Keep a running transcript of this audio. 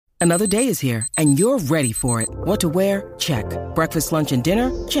Another day is here, and you're ready for it. What to wear? Check. Breakfast, lunch, and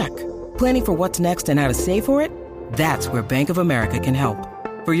dinner? Check. Planning for what's next and how to save for it? That's where Bank of America can help.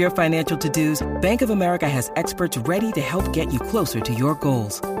 For your financial to-dos, Bank of America has experts ready to help get you closer to your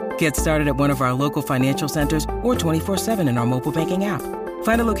goals. Get started at one of our local financial centers or 24/7 in our mobile banking app.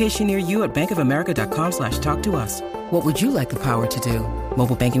 Find a location near you at bankofamerica.com/talktous. What would you like the power to do?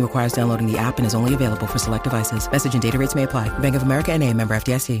 Mobile banking requires downloading the app and is only available for select devices. Message and data rates may apply. Bank of America N.A., member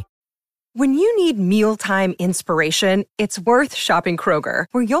FDIC. When you need mealtime inspiration, it's worth shopping Kroger,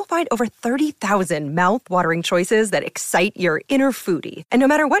 where you'll find over 30,000 mouth-watering choices that excite your inner foodie. And no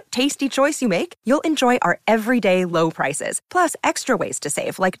matter what tasty choice you make, you'll enjoy our everyday low prices, plus extra ways to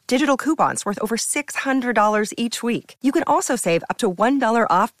save, like digital coupons worth over $600 each week. You can also save up to $1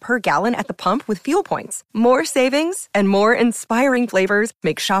 off per gallon at the pump with fuel points. More savings and more inspiring flavors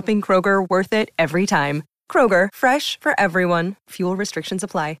make shopping Kroger worth it every time. Kroger, fresh for everyone. Fuel restrictions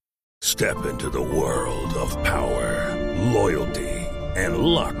apply. Step into the world of power, loyalty, and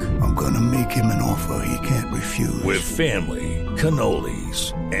luck. I'm gonna make him an offer he can't refuse. With family,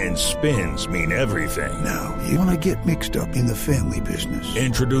 cannolis, and spins mean everything. Now, you wanna get mixed up in the family business.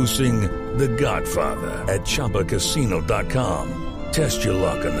 Introducing The Godfather at ChumbaCasino.com. Test your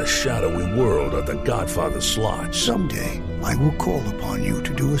luck in the shadowy world of The Godfather slot. Someday, I will call upon you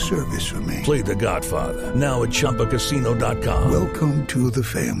to do a service for me. Play The Godfather, now at ChumbaCasino.com. Welcome to the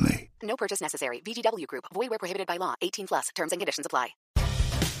family. No purchase necessary. VGW Group. Void where prohibited by law. 18 plus. Terms and conditions apply.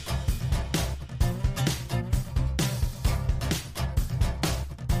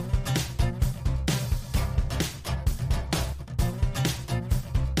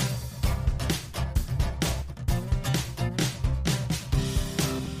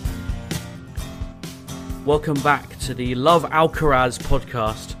 Welcome back to the Love Alcaraz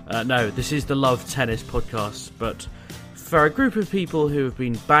podcast. No, this is the Love Tennis podcast, but for a group of people who have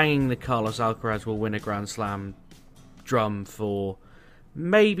been banging the Carlos Alcaraz will win a Grand Slam drum for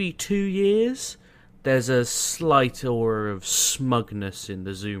maybe 2 years, there's a slight aura of smugness in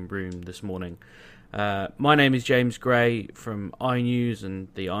the Zoom room this morning. My name is James Gray from iNews and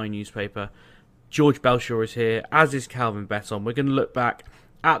the iNewspaper. George Belshaw is here, as is Calvin Betton. We're going to look back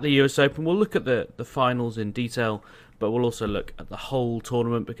at the US Open. We'll look at the finals in detail, but we'll also look at the whole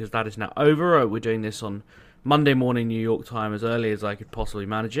tournament because that is now over. We're doing this on Monday morning New York time, as early as I could possibly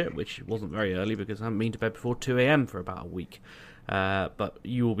manage it, which wasn't very early because I haven't been to bed before 2 a.m. for about a week. But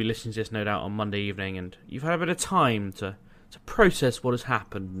you will be listening to this no doubt on Monday evening, and you've had a bit of time to process what has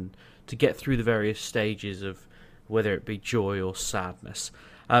happened and to get through the various stages of whether it be joy or sadness.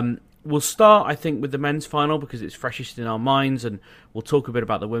 We'll start, I think, with the men's final because it's freshest in our minds, and we'll talk a bit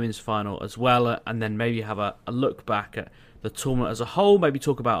about the women's final as well, and then maybe have a look back at the tournament as a whole, maybe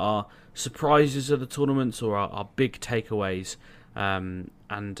talk about our surprises of the tournaments or our big takeaways, and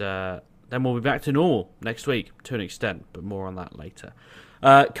then we'll be back to normal next week to an extent, but more on that later.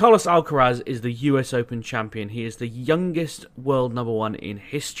 Carlos Alcaraz is the US Open champion. He is the youngest world number one in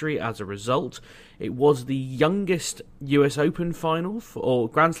history as a result. It was the youngest US Open final or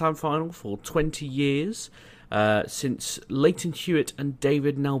Grand Slam final for 20 years since Leighton Hewitt and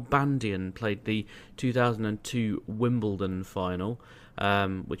David Nalbandian played the 2002 Wimbledon final,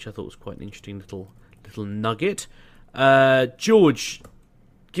 which I thought was quite an interesting little nugget. George,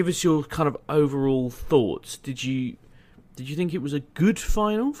 give us your kind of overall thoughts. Did you think it was a good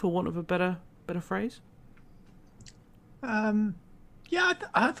final, for want of a better phrase? Yeah,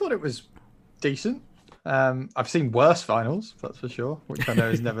 I thought it was decent. I've seen worse finals, that's for sure, which I know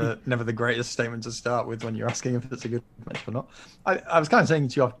is never the greatest statement to start with when you're asking if it's a good match or not. I was kind of saying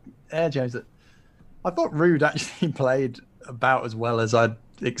to your air, James, that I thought Ruud actually played about as well as I'd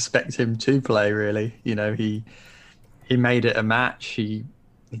expect him to play, really. You know, he made it a match. He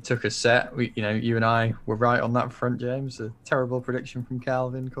took a set. You and I were right on that front, James. A terrible prediction from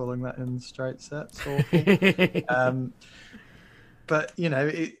Calvin, calling that in straight sets. Awful. But, you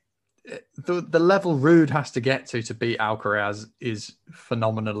know, the level Ruud has to get to beat Alcaraz is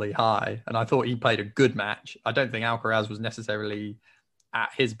phenomenally high. And I thought he played a good match. I don't think Alcaraz was necessarily at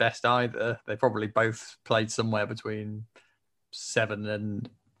his best either. They probably both played somewhere between 7 and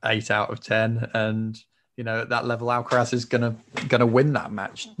 8 out of 10. And, you know, at that level, Alcaraz is gonna win that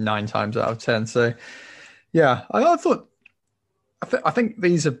match 9 times out of 10. So, yeah, I think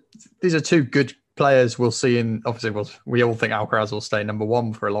these are two good players we'll see in. Obviously, we all think Alcaraz will stay number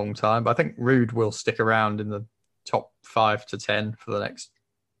one for a long time, but I think Ruud will stick around in the top 5 to 10 for the next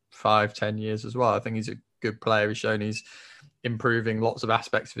 5-10 years as well. I think he's a good player. He's shown he's improving lots of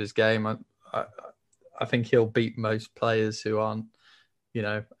aspects of his game. I think he'll beat most players who aren't, you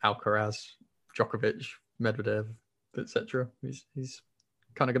know, Alcaraz, Djokovic, Medvedev, etc. He's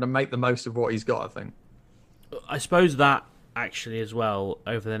kind of going to make the most of what he's got, I think. I suppose that actually as well,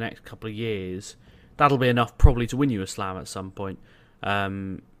 over the next couple of years, that'll be enough probably to win you a slam at some point,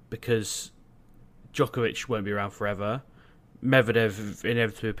 because Djokovic won't be around forever. Medvedev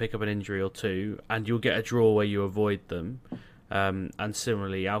inevitably will pick up an injury or two, and you'll get a draw where you avoid them. And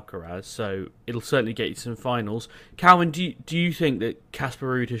similarly Alcaraz, so it'll certainly get you some finals. Calvin, do you think that Casper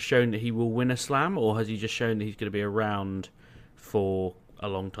Ruud has shown that he will win a slam, or has he just shown that he's going to be around for a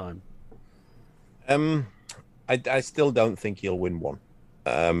long time? I still don't think he'll win one.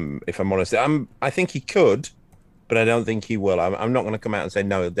 If I'm honest, I think he could, but I don't think he will. I'm not going to come out and say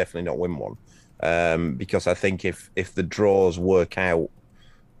no, he'll definitely not win one, because I think if the draws work out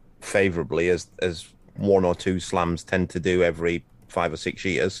favourably, as one or two slams tend to do every 5 or 6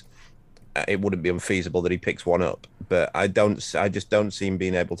 years, it wouldn't be unfeasible that he picks one up. But I just don't see him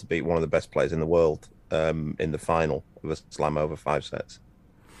being able to beat one of the best players in the world in the final of a slam over 5 sets.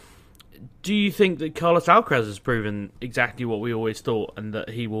 Do you think that Carlos Alcaraz has proven exactly what we always thought, and that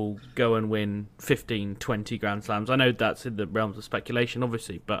he will go and win 15, 20 Grand Slams? I know that's in the realms of speculation,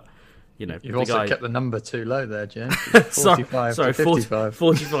 obviously, but you've also kept the number too low there, James. 45 to 55.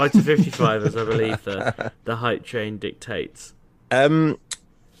 45 to 55, as I believe the hype train dictates.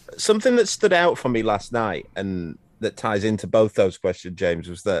 Something that stood out for me last night, and that ties into both those questions, James,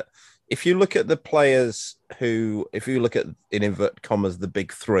 was that if you look at the players if you look at, in inverted commas, the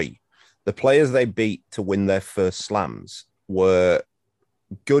big three, the players they beat to win their first slams were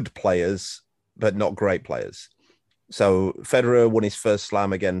good players, but not great players. So Federer won his first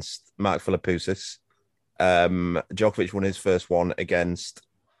slam against Mark Philippoussis. Djokovic won his first one against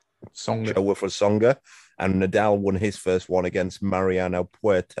Tsonga. Joe-Wilfried Tsonga. And Nadal won his first one against Mariano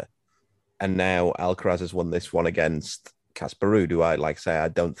Puerta. And now Alcaraz has won this one against Casper Ruud, who I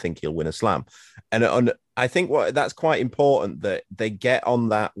don't think he'll win a slam. And I think that's quite important, that they get on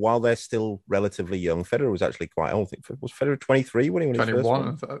that while they're still relatively young. Federer was actually quite old. I think, was Federer 23 when he won his first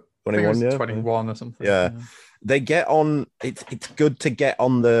one? 21, yeah. 21 or something. Yeah. They get on. It's good to get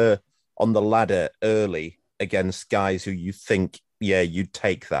on the ladder early against guys who you think, you'd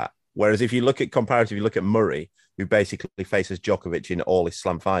take that. Whereas if you look at Murray, who basically faces Djokovic in all his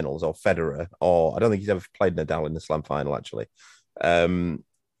slam finals, or Federer, or I don't think he's ever played Nadal in the slam final actually.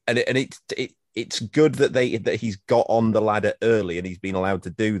 It's good that he's got on the ladder early, and he's been allowed to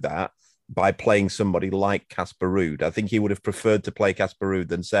do that by playing somebody like Casper Ruud. I think he would have preferred to play Casper Ruud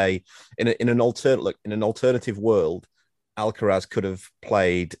than, say, in an alternative world, Alcaraz could have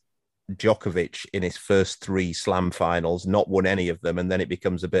played Djokovic in his first 3 slam finals, not won any of them, and then it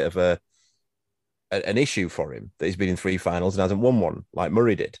becomes a bit of an issue for him that he's been in 3 finals and hasn't won one like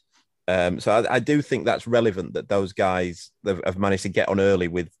Murray did. So I do think that's relevant, that those guys have managed to get on early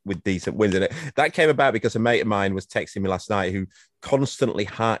with decent wins. And that came about because a mate of mine was texting me last night who constantly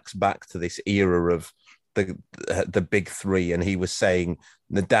harks back to this era of the big three, and he was saying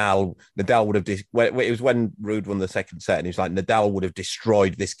Nadal would have it was when Ruud won the second set, and he was like, Nadal would have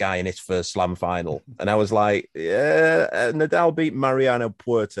destroyed this guy in his first slam final. And I was like, Nadal beat Mariano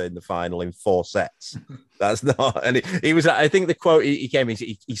Puerta in the final in 4 sets. That's not. And he was, I think the quote he came,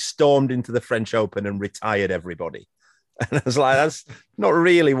 he stormed into the French Open and retired everybody. And I was like, that's not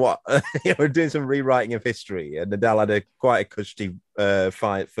really what we're doing, some rewriting of history. And Nadal had quite a cushy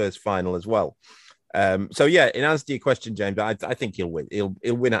first final as well. So yeah, in answer to your question, James, I think he'll win. He'll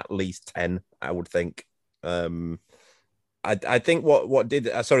win at least 10, I would think. I think what did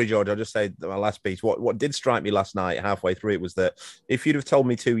sorry, George, I'll just say my last piece. What did strike me last night, halfway through it, was that if you'd have told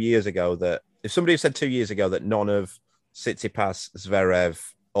me 2 years ago if somebody had said 2 years ago that none of Tsitsipas, Zverev,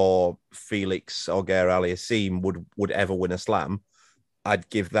 or Felix Auger-Aliassime would ever win a slam, I'd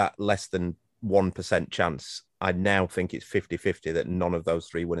give that less than 1% chance. I now think it's 50-50 that none of those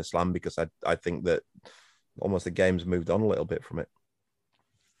 3 win a slam, because I think that almost the game's moved on a little bit from it.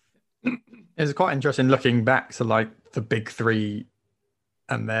 It's quite interesting looking back to like the big 3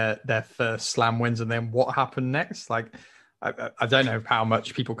 and their first slam wins, and then what happened next. Like, I don't know how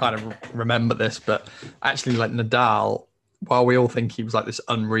much people kind of remember this, but actually, like Nadal, while we all think he was like this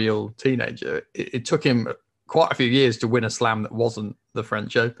unreal teenager, it took him quite a few years to win a slam that wasn't the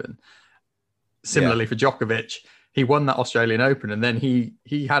French Open. Similarly for Djokovic, he won that Australian Open, and then he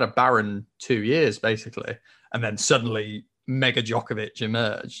had a barren 2 years basically, and then suddenly Mega Djokovic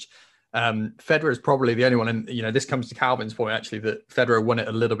emerged. Federer is probably the only one, and this comes to Calvin's point actually, that Federer won it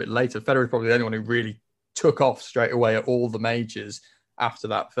a little bit later. Federer is probably the only one who really took off straight away at all the majors after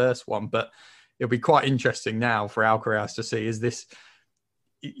that first one. But it'll be quite interesting now for Alcaraz to see, is this,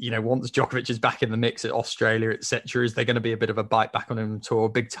 once Djokovic is back in the mix at Australia, etc., is there going to be a bit of a bite back on him to a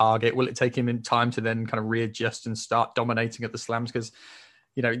big target? Will it take him in time to then kind of readjust and start dominating at the slams? Because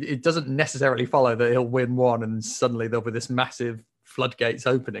it doesn't necessarily follow that he'll win one and suddenly there'll be this massive floodgates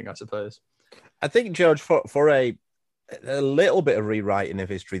opening, I suppose. I think, George, for a little bit of rewriting of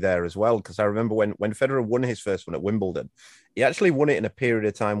history there as well, because I remember when Federer won his first one at Wimbledon, he actually won it in a period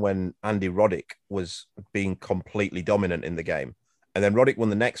of time when Andy Roddick was being completely dominant in the game. And then Roddick won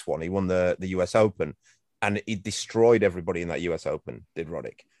the next one. He won the US Open, and he destroyed everybody in that US Open, did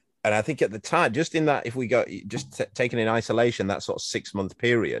Roddick. And I think at the time, just in that, if we go taken in isolation, that sort of 6-month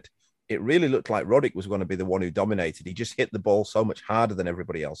period, it really looked like Roddick was going to be the one who dominated. He just hit the ball so much harder than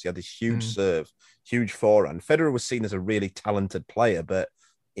everybody else. He had this huge serve, huge forehand. Federer was seen as a really talented player, but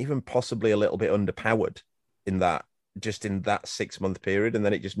even possibly a little bit underpowered in that 6-month period. And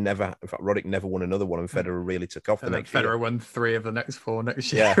then it just never, in fact, Roddick never won another one, and Federer really took off the next year. Federer won 3 of the next 4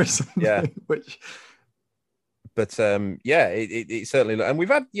 next year or something. Yeah. But it certainly, and we've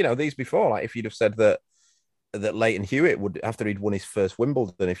had, these before, like if you'd have said that Leighton Hewitt would, after he'd won his first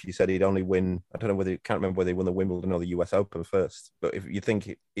Wimbledon, if you said he'd only win, I don't know can't remember whether he won the Wimbledon or the US Open first, but if you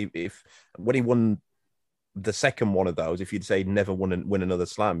think if when he won the second one of those, if you'd say he'd never win another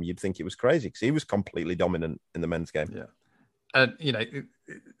slam, you'd think it was crazy because he was completely dominant in the men's game. Yeah. And,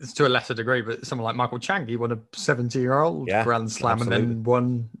 it's to a lesser degree, but someone like Michael Chang, he won a 70-year-old Grand Slam absolutely. And then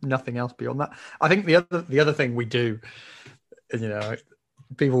won nothing else beyond that. I think the other thing we do,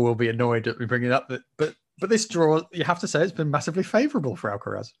 people will be annoyed at me bringing it up, but this draw, you have to say, it's been massively favourable for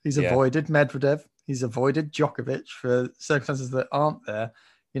Alcaraz. He's avoided Medvedev. He's avoided Djokovic for circumstances that aren't there.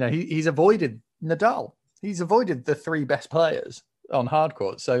 He's avoided Nadal. He's avoided the 3 best players on hard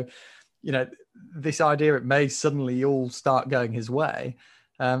court. So, this idea it may suddenly all start going his way.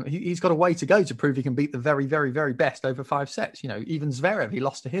 He's got a way to go to prove he can beat the very, very, very best over 5 sets. Even Zverev, he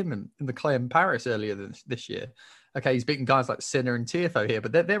lost to him in the clay in Paris earlier this year. Okay, he's beaten guys like Sinner and Tiafoe here,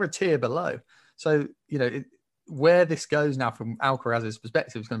 but they're a tier below. So, where this goes now from Alcaraz's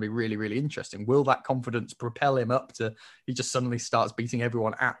perspective is going to be really, really interesting. Will that confidence propel him up to he just suddenly starts beating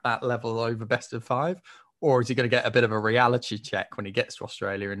everyone at that level over best of 5? Or is he going to get a bit of a reality check when he gets to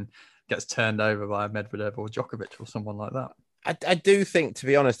Australia and gets turned over by Medvedev or Djokovic or someone like that? I do think, to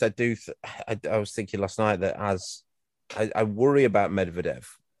be honest, I was thinking last night that as I worry about Medvedev,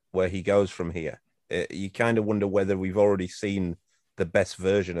 where he goes from here. You kind of wonder whether we've already seen the best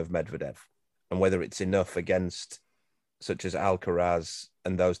version of Medvedev and whether it's enough against such as Alcaraz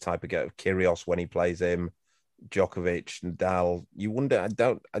and those type of Kyrgios when he plays him, Djokovic, Nadal. You wonder.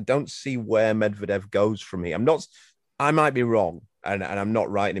 I don't see where Medvedev goes from here. I might be wrong, and I'm not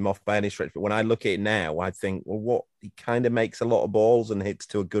writing him off by any stretch. But when I look at it now, I think, well, what he kind of makes a lot of balls and hits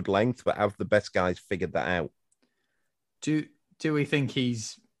to a good length, but have the best guys figured that out? Do we think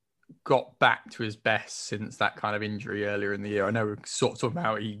he's got back to his best since that kind of injury earlier in the year? I know we're sort of talking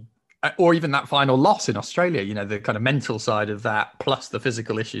about or even that final loss in Australia, the kind of mental side of that, plus the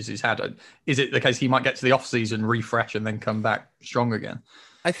physical issues he's had. Is it the case he might get to the off-season, refresh, and then come back strong again?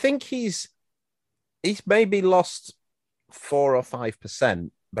 I think he's maybe lost 4 or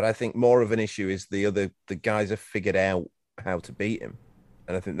 5%, but I think more of an issue is the guys have figured out how to beat him.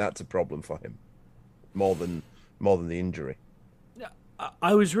 And I think that's a problem for him more than the injury.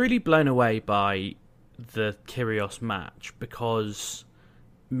 I was really blown away by the Kyrgios match because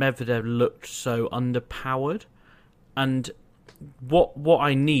Medvedev looked so underpowered, and what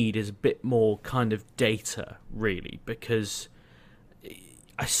I need is a bit more kind of data, really, because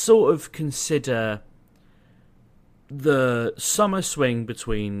I sort of consider the summer swing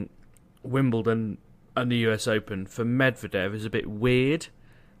between Wimbledon and the US Open for Medvedev is a bit weird.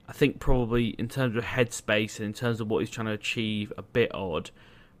 I think probably in terms of headspace and in terms of what he's trying to achieve, a bit odd.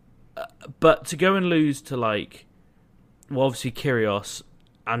 But to go and lose to obviously Kyrgios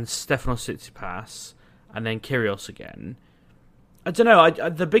and Stefanos Tsitsipas, and then Kyrgios again. I don't know.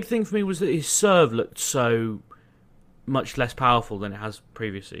 The big thing for me was that his serve looked so much less powerful than it has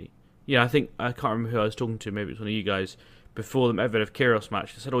previously. I think, I can't remember who I was talking to, maybe it was one of you guys, before the Medvedev-Kyrgios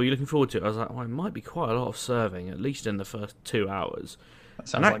match. They said, are you looking forward to it? I was like, it might be quite a lot of serving, at least in the first 2 hours. That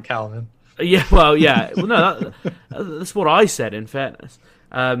sounds like Calvin. Yeah, well, yeah. Well, no, that's what I said, in fairness.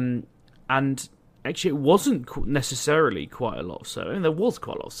 And actually, it wasn't necessarily quite a lot of serving. There was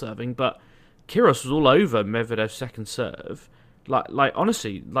quite a lot of serving, but Kyrgios was all over Medvedev's second serve. Like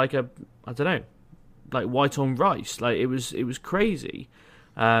honestly, I don't know, like white on rice. Like it was crazy.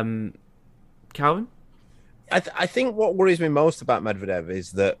 Calvin? I think what worries me most about Medvedev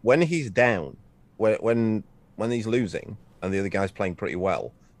is that when he's down, when he's losing, and the other guy's playing pretty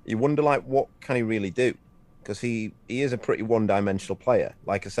well, you wonder what can he really do? Because he is a pretty one-dimensional player.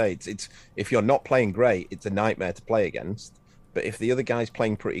 Like I say, it's if you're not playing great, it's a nightmare to play against. But if the other guy's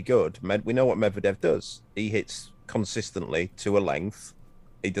playing pretty good, we know what Medvedev does. He hits consistently to a length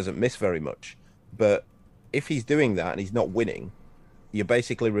he doesn't miss very much. But if he's doing that and he's not winning, you're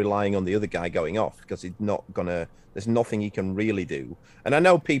basically relying on the other guy going off because he's not gonna. There's nothing he can really do. And I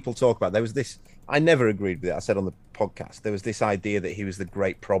know people talk about there was this. I never agreed with it. I said on the podcast there was this idea that he was the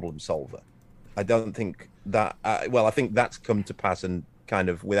great problem solver. I don't think that. Well, I think that's come to pass, and kind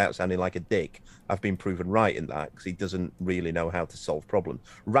of without sounding like a dick, I've been proven right in that because he doesn't really know how to solve problems.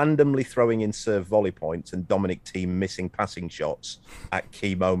 Randomly throwing in serve volley points and Dominic Thiem missing passing shots at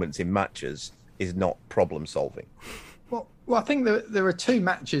key moments in matches is not problem solving. Well, I think there were two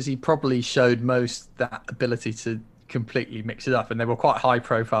matches he probably showed most that ability to completely mix it up, and they were quite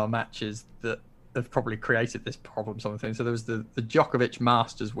high-profile matches that have probably created this problem solving thing. So there was the Djokovic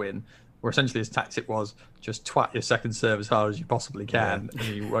Masters win, where essentially his tactic was just twat your second serve as hard as you possibly can, and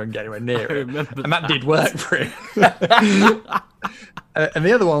you won't get anywhere near it. And that did work for him. And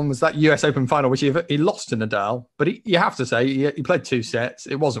the other one was that US Open final, which he lost to Nadal. But you have to say, he played 2 sets.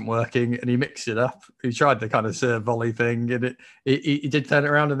 It wasn't working, and he mixed it up. He tried the kind of serve volley thing, and he did turn it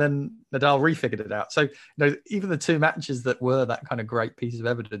around, and then Nadal refigured it out. So, even the 2 matches that were that kind of great piece of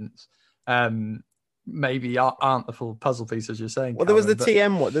evidence, maybe aren't the full puzzle piece, as you're saying. Well, there was the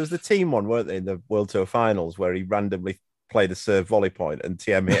TM one. There was the team one, weren't they, in the World Tour finals, where he randomly played a serve volley point and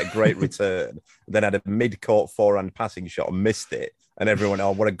TM hit a great return, then had a mid-court forehand passing shot and missed it. And everyone,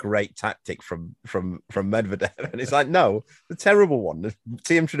 oh, what a great tactic from Medvedev. And it's like, no, the terrible one.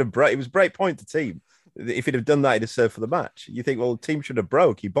 Thiem should have broke. It was break point to Thiem. If he'd have done that, he'd have served for the match. You think, well, Thiem should have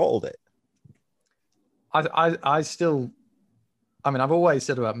broke. He bottled it. I still, I've always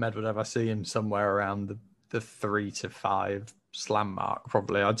said about Medvedev, I see him somewhere around the 3 to 5 slam mark,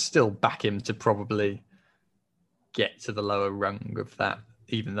 probably. I'd still back him to probably get to the lower rung of that,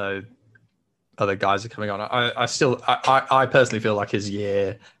 even though other guys are coming on. I personally feel like his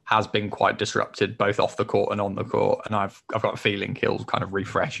year has been quite disrupted, both off the court and on the court. And I've got a feeling he'll kind of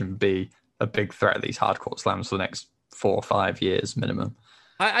refresh and be a big threat at these hard court slams for the next 4 or 5 years minimum.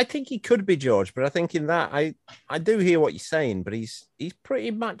 I think he could be, George, but I think in that I do hear what you're saying, but he's pretty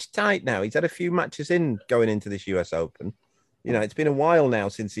match tight now. He's had a few matches in going into this US Open. It's been a while now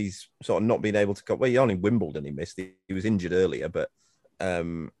since he's sort of not been able to go. Well, he only Wimbledon he missed. He was injured earlier, but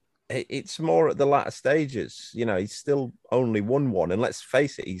it's more at the latter stages. He's still only won one, and let's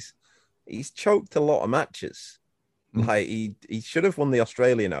face it, he's choked a lot of matches. Like he should have won the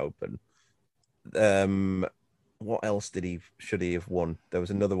Australian Open. What else should he have won? There was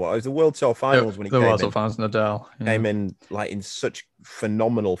another one. It was the World Tour Finals when he came in. The World Tour Finals, Nadal. Yeah. Came in like in such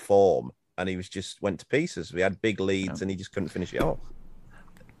phenomenal form, and he went to pieces. We had big leads, and he just couldn't finish it off.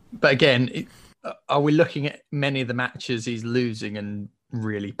 But again, are we looking at many of the matches he's losing and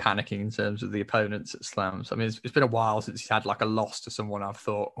really panicking in terms of the opponents at slams? It's been a while since he's had like a loss to someone I've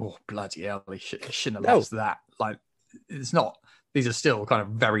thought, oh, bloody hell, he shouldn't have lost that. Like, it's not. These are still kind of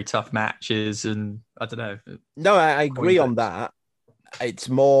very tough matches, and I don't know. No, I agree on that. It's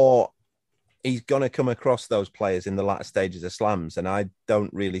more he's going to come across those players in the latter stages of slams, and I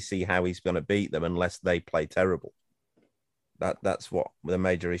don't really see how he's going to beat them unless they play terrible. That's what the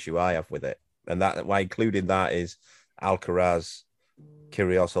major issue I have with it, and that why including that is Alcaraz,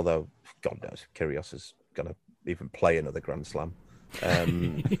 Kyrgios. Although God knows Kyrgios is going to even play another Grand Slam.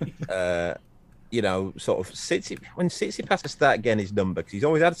 Sort of when Tsitsipas start getting his number, because he's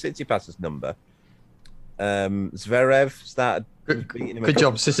always had Tsitsipas' number. Zverev started beating him. Good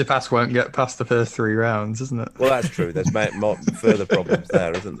job, Tsitsipas won't get past the first 3 rounds, isn't it? Well, that's true. There's more further problems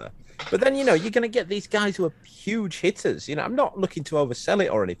there, isn't there? But then, you're going to get these guys who are huge hitters. I'm not looking to oversell it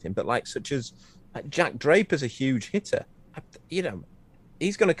or anything, but such as Jack Draper's a huge hitter.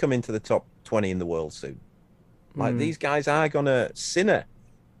 He's going to come into the top 20 in the world soon. These guys are going to... Sinner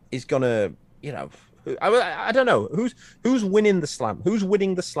is going to... I don't know who's winning the slam. Who's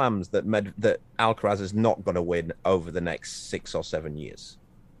winning the slams that Alcaraz is not going to win over the next 6 or 7 years?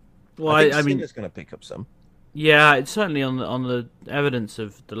 Well, I think Sinner's going to pick up some. Yeah, it's certainly on the evidence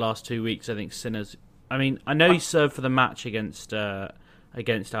of the last 2 weeks. I think Sinner's. I know he served for the match against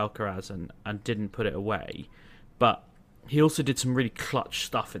Alcaraz and didn't put it away, but he also did some really clutch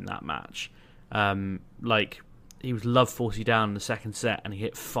stuff in that match, He was love 40 down in the second set, and he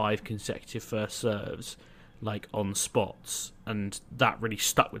hit 5 consecutive first serves, on spots, and that really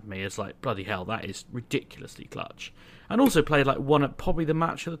stuck with me as bloody hell, that is ridiculously clutch. And also played one at probably the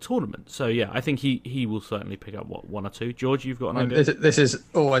match of the tournament. So yeah, I think he will certainly pick up 1 or 2. George, you've got an idea? This is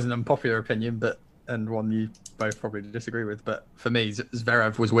always an unpopular opinion, and one you both probably disagree with. But for me,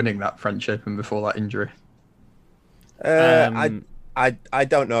 Zverev was winning that French Open before that injury. I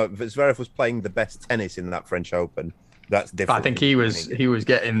don't know if Zverev was playing the best tennis in that French Open. That's different. I think he was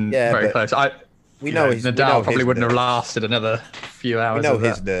getting very close. Nadal probably wouldn't have lasted another few hours. We know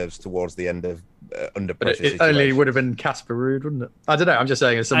his nerves towards the end of under pressure. It only would have been Casper Ruud, wouldn't it? I don't know. I'm just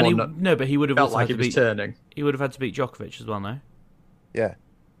saying, as someone but he would have felt like he was turning. He would have had to beat Djokovic as well, no? Yeah.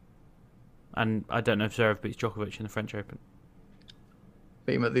 And I don't know if Zverev beats Djokovic in the French Open.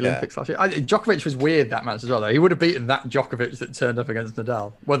 Beat him at the Olympics last year. Djokovic was weird that match as well, though. He would have beaten that Djokovic that turned up against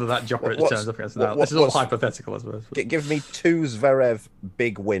Nadal. Whether that Djokovic turns up against Nadal. This is all hypothetical, I suppose. Give me 2 Zverev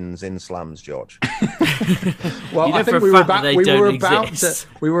big wins in slams, George. Well, I think we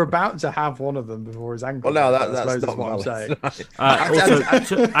were about to have one of them before his ankle. Well, no, that's not what I'm saying.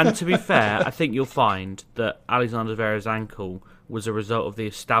 Also, to be fair, I think you'll find that Alexander Zverev's ankle was a result of the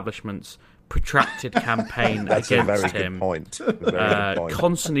establishment's protracted campaign That's against a very him. Good point. Very good point.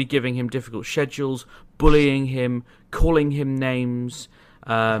 Constantly giving him difficult schedules, bullying him, calling him names,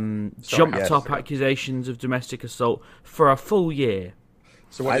 jumped up accusations of domestic assault for a full year.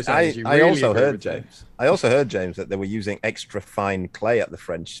 So what I also heard, James. I also heard, James, that they were using extra fine clay at the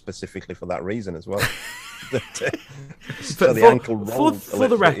French specifically for that reason as well. So the ankle rolled for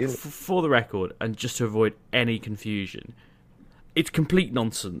the record, and just to avoid any confusion, it's complete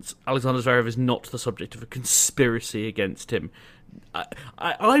nonsense. Alexander Zverev is not the subject of a conspiracy against him.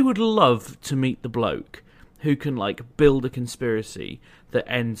 I would love to meet the bloke who can build a conspiracy that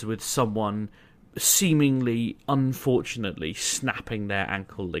ends with someone seemingly, unfortunately, snapping their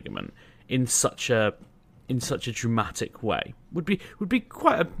ankle ligament in such a dramatic way. Would be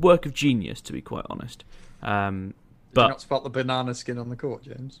quite a work of genius, to be quite honest. Did you not spot the banana skin on the court,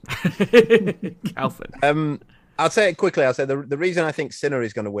 James? Calvin. I'll say it quickly. I'll say the reason I think Sinner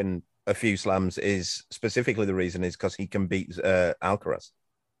is going to win a few slams is specifically because he can beat Alcaraz.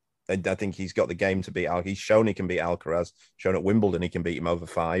 I think he's got the game to beat Alcaraz. He's shown he can beat Alcaraz. Shown at Wimbledon he can beat him over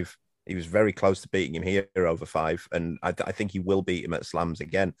 5. He was very close to beating him here over 5, and I think he will beat him at slams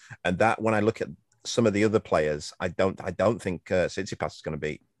again. And that, when I look at some of the other players, I don't think Tsitsipas is going to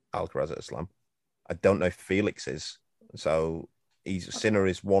beat Alcaraz at a slam. I don't know if Felix is. So Sinner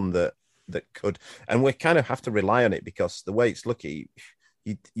is one that could, and we kind of have to rely on it because the way it's looking,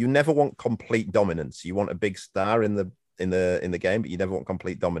 you never want complete dominance. You want a big star in the game, but you never want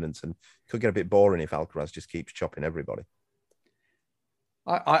complete dominance, and it could get a bit boring if Alcaraz just keeps chopping everybody.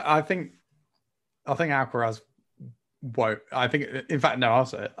 I think Alcaraz won't. In fact, no, I'll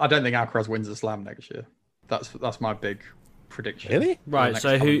say it. I don't think Alcaraz wins a slam next year. That's my big prediction. Really? Right.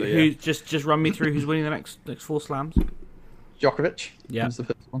 So who just run me through who's winning the next 4 slams? Djokovic. Yeah. Wins the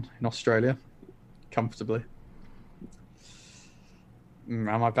 5th one in Australia, comfortably.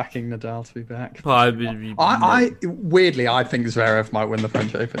 Am I backing Nadal to be back? I weirdly, I think Zverev might win the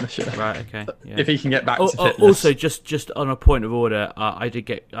French Open this year. Right. Okay. Yeah. If he can get back to fitness. Also, just on a point of order, I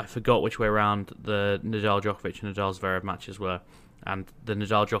forgot which way around the Nadal Djokovic and Nadal Zverev matches were, and the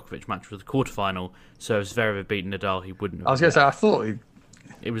Nadal Djokovic match was the quarterfinal. So if Zverev had beaten Nadal, he wouldn't have. I was going to say, I thought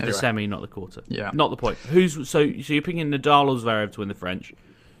it was the semi, not the quarter. Yeah. Not the point. So you're picking Nadal or Zverev to win the French?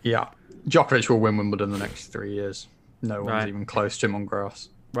 Yeah. Djokovic will win Wimbledon the next 3 years. No one's even close to him on grass.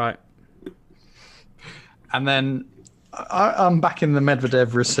 Right. And then I'm back in the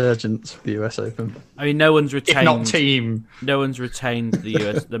Medvedev resurgence for the US Open. I mean, no one's retained. If not team. No one's retained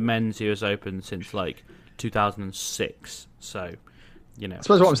the men's US Open since 2006. So, I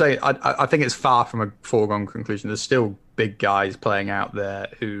suppose what I'm saying, I think it's far from a foregone conclusion. There's still big guys playing out there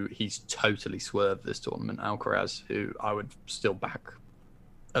who he's totally swerved this tournament. Alcaraz, who I would still back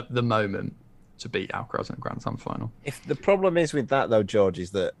at the moment to beat Alcaraz in a Grand Slam final. If the problem is with that, though, George,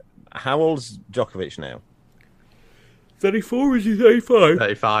 is that how old's Djokovic now? 34, is he 35?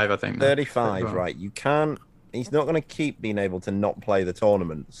 35, I think. 35, right. You can't... He's not going to keep being able to not play the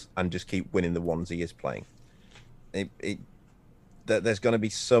tournaments and just keep winning the ones he is playing. There's going to be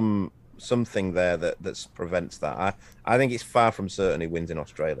something there that prevents that. I think it's far from certain he wins in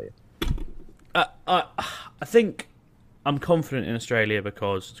Australia. I think I'm confident in Australia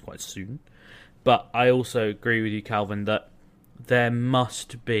because it's quite soon. But I also agree with you, Calvin, that there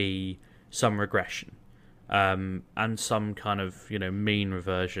must be some regression and some kind of mean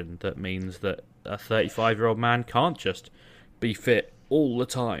reversion that means that a 35-year-old man can't just be fit all the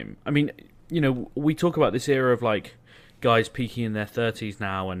time. I mean, we talk about this era of guys peaking in their 30s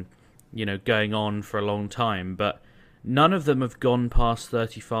now and going on for a long time, but none of them have gone past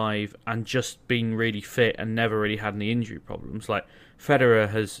 35 and just been really fit and never really had any injury problems. Like Federer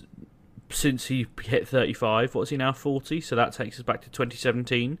has, since he hit 35, what's he now, 40? So that takes us back to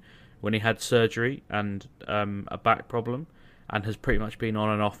 2017 when he had surgery and a back problem, and has pretty much been on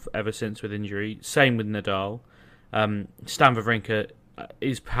and off ever since with injury. Same with Nadal. Stan Wawrinka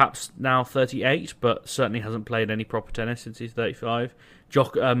is perhaps now 38, but certainly hasn't played any proper tennis since he's 35.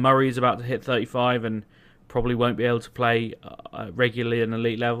 Murray is about to hit 35 and probably won't be able to play regularly at an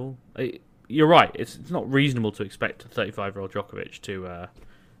elite level. You're right. It's not reasonable to expect a 35-year-old Djokovic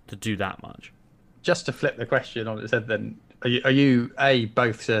to do that much. Just to flip the question on its head, then, are you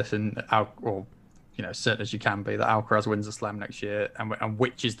both certain, or certain as you can be, that Alcaraz wins the Slam next year, and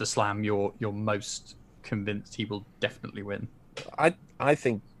which is the Slam you're most convinced he will definitely win? I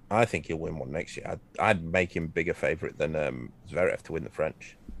think he'll win one next year. I'd make him bigger favourite than Zverev to win the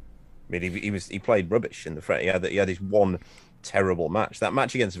French. I mean, he played rubbish in the French. He had his one terrible match. That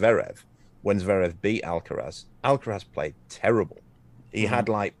match against Zverev, when Zverev beat Alcaraz, Alcaraz played terrible. He had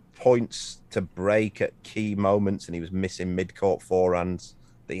like points to break at key moments, and he was missing mid-court forehands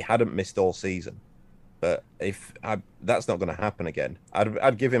that he hadn't missed all season. But that's not going to happen again.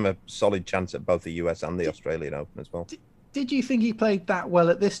 I'd give him a solid chance at both the US and the Australian Open as well. Did you think he played that well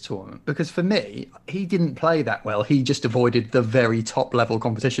at this tournament? Because for me, he didn't play that well. He just avoided the very top level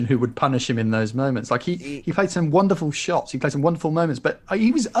competition who would punish him in those moments. Like he played some wonderful shots. He played some wonderful moments, but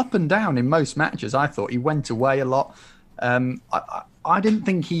he was up and down in most matches. I thought he went away a lot. I didn't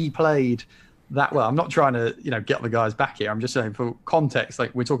think he played that well. I'm not trying to, get the guys back here. I'm just saying for context,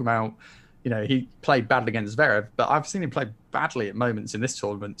 like we're talking about, he played badly against Zverev, but I've seen him play badly at moments in this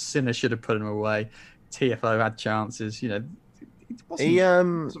tournament. Sinner should have put him away. TFO had chances, it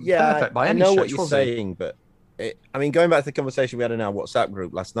wasn't perfect by any I know stretch, what you're saying, but going back to the conversation we had in our WhatsApp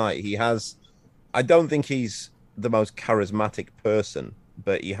group last night, I don't think he's the most charismatic person,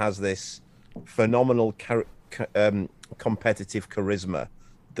 but he has this phenomenal competitive charisma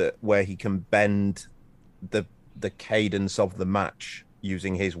where he can bend the cadence of the match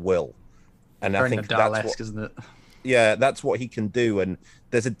using his will. And I think that's what, isn't it? Yeah, that's what he can do. And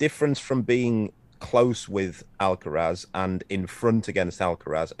there's a difference from being close with Alcaraz and in front against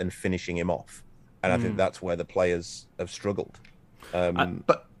Alcaraz and finishing him off. And I think that's where the players have struggled.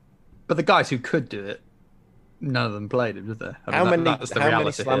 But the guys who could do it, none of them played him, did they? How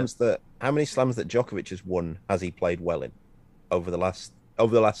many slams that Djokovic has won has he played well in over the last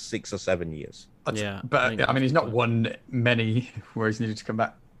 6 or 7 years? Yeah, but he's not won many where he's needed to come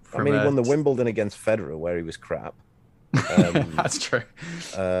back. He won the Wimbledon against Federer where he was crap. That's true.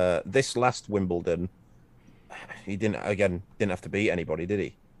 This last Wimbledon, he didn't have to beat anybody, did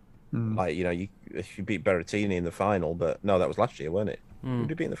he? Like you beat Berrettini in the final, but no, that was last year, wasn't it? Who did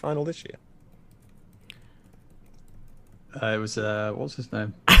he beat in the final this year? It was what's his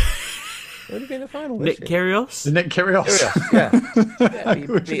name? Who did he beat in the final? Nick Kyrgios. Nick Kyrgios. Yeah, he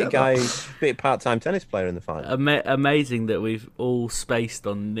beat a part-time tennis player in the final. Amazing that we've all spaced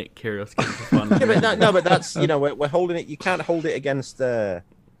on Nick Kyrgios getting to the final. Yeah, but that's we're holding it. You can't hold it against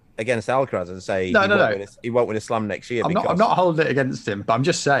Alcaraz and say he won't win a Slam next year. I'm not holding it against him, but I'm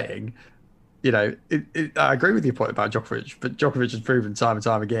just saying, I agree with your point about Djokovic, but Djokovic has proven time and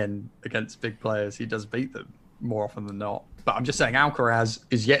time again against big players he does beat them more often than not. But I'm just saying Alcaraz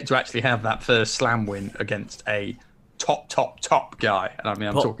is yet to actually have that first Slam win against a top guy. And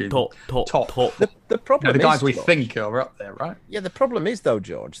I'm talking top. The problem the guys is, we George, think are up there, right? Yeah, the problem is though,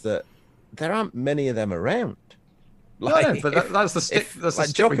 George, that there aren't many of them around. That's the stick. That's the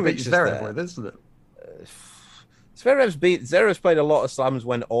stick we beat Zverev with, isn't it? Zverev's played a lot of slams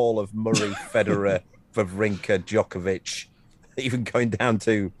when all of Murray, Federer, Wawrinka, Djokovic, even going down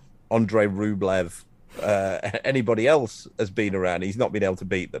to Andrei Rublev, anybody else has been around. He's not been able to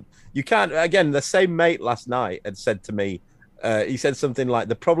beat them. You can't. Again, the same mate last night had said to me, he said something like,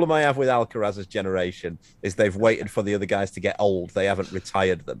 "The problem I have with Alcaraz's generation is they've waited for the other guys to get old. They haven't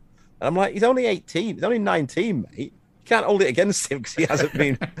retired them." And I'm like, he's only 18. He's only 19, mate. You can't hold it against him because he hasn't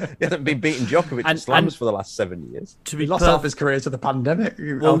been beating Djokovic in slams for the last 7 years. He lost half his career to the pandemic.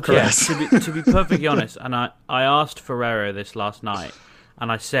 Well, yeah, to be perfectly honest, and I asked Ferrero this last night,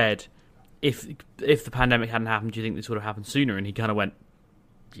 and I said, if the pandemic hadn't happened, do you think this would have happened sooner? And he kind of went,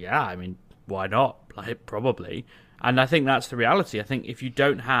 yeah, I mean, why not? Like, probably. And I think that's the reality. I think if you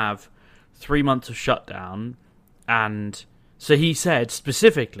don't have 3 months of shutdown, and so he said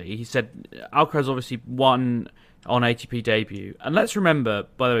specifically, Alcaraz obviously won on ATP debut. And let's remember,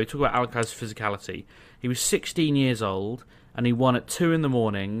 by the way, talk about Alcaraz's physicality. He was 16 years old, and he won at 2 a.m.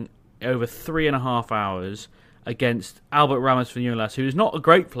 over 3.5 hours against Albert Ramos Vinolas, who is not a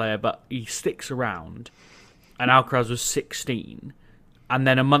great player, but he sticks around. And Alcaraz was 16. And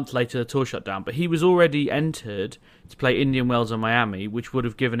then a month later, the tour shut down. But he was already entered to play Indian Wells and Miami, which would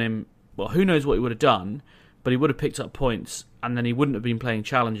have given him, well, who knows what he would have done, but he would have picked up points, and then he wouldn't have been playing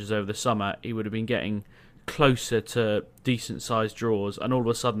challenges over the summer. He would have been getting closer to decent-sized draws, and all of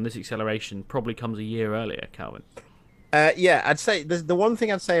a sudden, this acceleration probably comes a year earlier, Calvin. Yeah, I'd say the one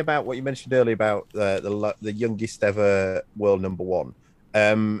thing I'd say about what you mentioned earlier about the youngest ever world number one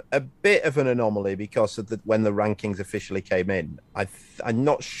A bit of an anomaly because of when the rankings officially came in. I'm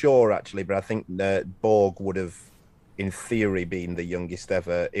not sure actually, but I think Borg would have, in theory, been the youngest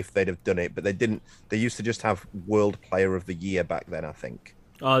ever if they'd have done it. But they didn't. They used to just have World Player of the Year back then, I think.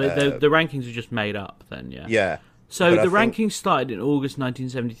 Oh, the rankings were just made up then, yeah. Yeah. So the rankings started in August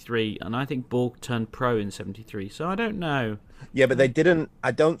 1973, and I think Borg turned pro in 73. So I don't know. Yeah, but they didn't.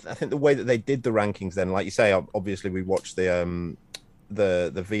 I think the way that they did the rankings then, like you say, obviously we watched the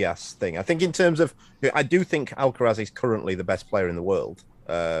Vias thing. I think in terms of, I do think Alcaraz is currently the best player in the world.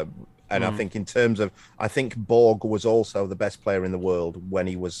 And I think in terms of, I think Borg was also the best player in the world when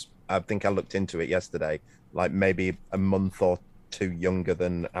he was, I think I looked into it yesterday, like maybe a month or two younger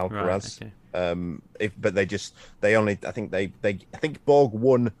than Alcaraz. Right, okay. I think Borg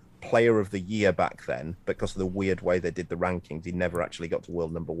won Player of the Year back then because of the weird way they did the rankings. He never actually got to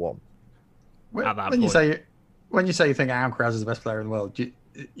world number one. When you say you think Alcaraz is the best player in the world, you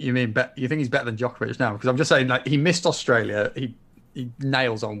mean you think he's better than Djokovic now? Because I'm just saying, like, he missed Australia, he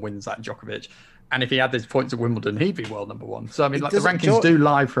nails on wins like Djokovic, and if he had these points at Wimbledon, he'd be world number one. So I mean, like, the rankings do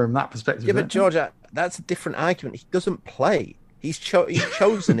lie from that perspective. Yeah, but George, that's a different argument. He doesn't play. He's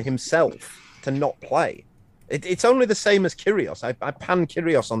chosen himself to not play. It's only the same as Kyrgios. I pan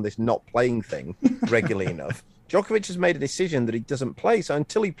Kyrgios on this not playing thing regularly enough. Djokovic has made a decision that he doesn't play. So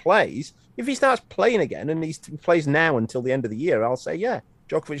until he plays, if he starts playing again and he plays now until the end of the year, I'll say, yeah,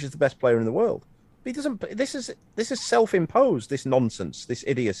 Djokovic is the best player in the world. But he doesn't. This is self-imposed. This nonsense, this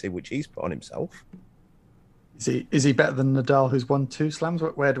idiocy which he's put on himself. Is he better than Nadal, who's won 2 slams?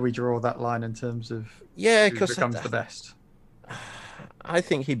 Where do we draw that line in terms of who becomes the best? I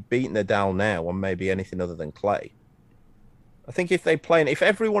think he'd beat Nadal now on maybe anything other than clay. I think if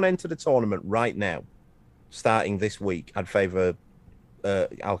everyone entered a tournament right now, starting this week, I'd favour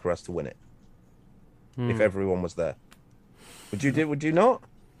Alcaraz to win it. If everyone was there, would you not?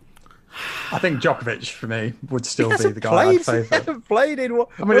 I think Djokovic for me would still be the guy I'd favour. He hasn't played in what?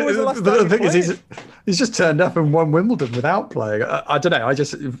 I mean, the thing is, he's just turned up and won Wimbledon without playing. I don't know.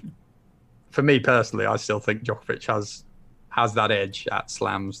 For me personally, I still think Djokovic has that edge at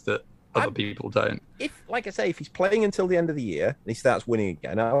slams that other people don't. If, like I say, if he's playing until the end of the year and he starts winning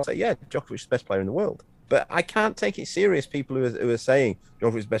again, I'll say, yeah, Djokovic is the best player in the world. But I can't take it serious, people who are saying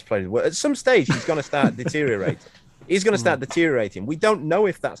Djokovic is the best player in the world. At some stage, he's going to start deteriorating. He's going to start deteriorating. We don't know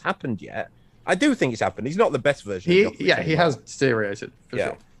if that's happened yet. I do think it's happened. He's not the best version of Djokovic. He has deteriorated, for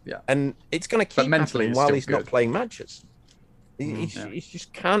sure. Yeah. And it's going to keep happening while he's not playing matches. He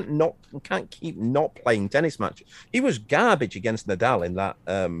just can't keep not playing tennis matches. He was garbage against Nadal in that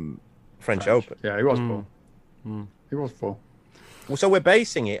French Open. Yeah, he was poor. He was poor. Well, so we're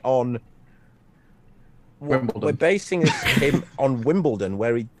basing it on Wimbledon. We're basing him on Wimbledon,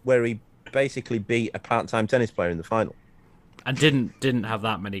 where he basically beat a part-time tennis player in the final, and didn't have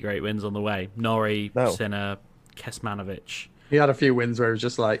that many great wins on the way. Norrie, Sinner, Kecmanovic. He had a few wins where he was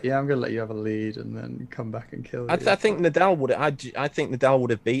just like, "Yeah, I'm going to let you have a lead and then come back and kill you." I think Nadal would. I think Nadal would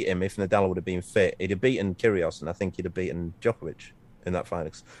have beat him if Nadal would have been fit. He'd have beaten Kyrgios, and I think he'd have beaten Djokovic in that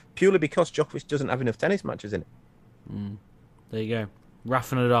finals, purely because Djokovic doesn't have enough tennis matches in it. There you go.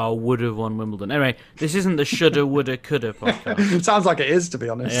 Rafa Nadal would have won Wimbledon. Anyway, this isn't the shoulda, woulda, coulda podcast. It sounds like it is, to be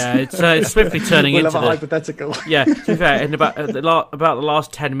honest. Yeah, it's swiftly turning into a hypothetical. Yeah, to be fair, in about the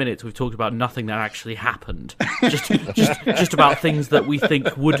last 10 minutes, we've talked about nothing that actually happened. Just about things that we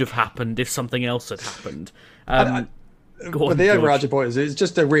think would have happened if something else had happened. But the overarching point is, it's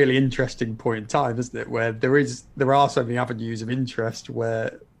just a really interesting point in time, isn't it? Where there are so many avenues of interest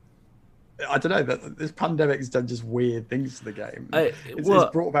where, I don't know, that this pandemic has done just weird things to the game. It's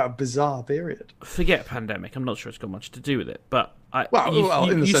brought about a bizarre period. Forget pandemic. I'm not sure it's got much to do with it. But in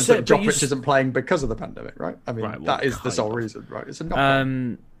the sense that Djokovic isn't playing because of the pandemic, right? I mean, that is the sole reason, right? It's a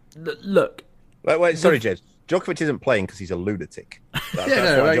knock-on. Look. Wait, sorry, James. Djokovic isn't playing because he's a lunatic.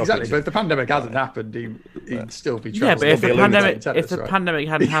 Exactly. But if the pandemic hasn't happened, he'd still be trying. Yeah, but if the pandemic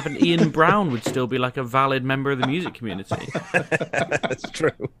hadn't happened, Ian Brown would still be like a valid member of the music community. That's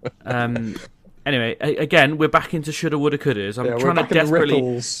true. Anyway, again, we're back into shoulda, woulda, couldas. I'm trying to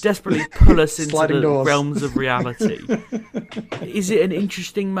desperately pull us into the realms of reality. Is it an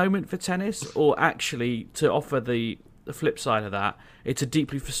interesting moment for tennis, or actually, to offer the flip side of that, it's a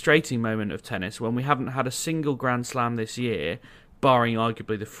deeply frustrating moment of tennis when we haven't had a single Grand Slam this year, barring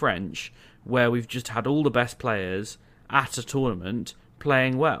arguably the French, where we've just had all the best players at a tournament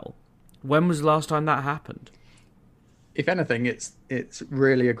playing well? When was the last time that happened? If anything, it's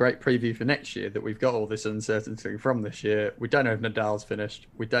really a great preview for next year that we've got all this uncertainty from this year. We don't know if Nadal's finished.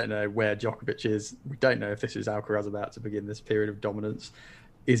 We don't know where Djokovic is. We don't know if this is Alcaraz about to begin this period of dominance.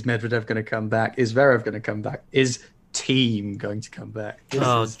 Is Medvedev going to come back? Is Zverev going to come back? Is team going to come back. This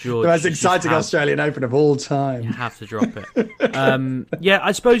is George, the most exciting Australian Open of all time. You have to drop it. Yeah,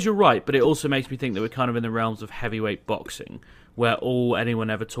 I suppose you're right, but it also makes me think that we're kind of in the realms of heavyweight boxing, where all anyone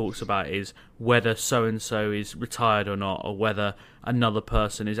ever talks about is whether so-and-so is retired or not, or whether another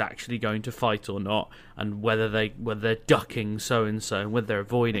person is actually going to fight or not, and whether they're ducking so-and-so, and whether they're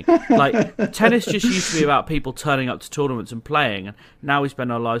avoiding. Like, tennis just used to be about people turning up to tournaments and playing, and now we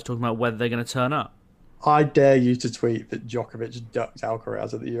spend our lives talking about whether they're going to turn up. I dare you to tweet that Djokovic ducked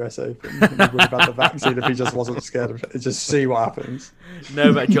Alcaraz at the US Open. He would have had the vaccine if he just wasn't scared of it. Just see what happens.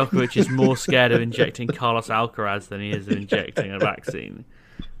 No, but Djokovic is more scared of injecting Carlos Alcaraz than he is of injecting a vaccine.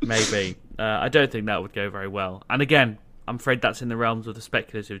 Maybe. I don't think that would go very well. And again, I'm afraid that's in the realms of the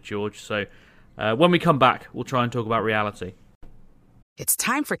speculative, George. So when we come back, we'll try and talk about reality. It's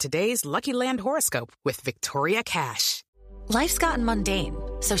time for today's Lucky Land horoscope with Victoria Cash. Life's gotten mundane,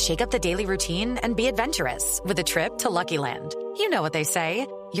 so shake up the daily routine and be adventurous with a trip to Lucky Land. You know what they say,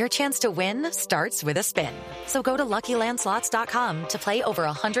 your chance to win starts with a spin. So go to LuckyLandSlots.com to play over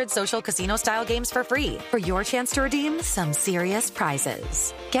 100 social casino-style games for free for your chance to redeem some serious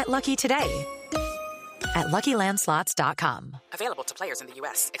prizes. Get lucky today at LuckyLandSlots.com. Available to players in the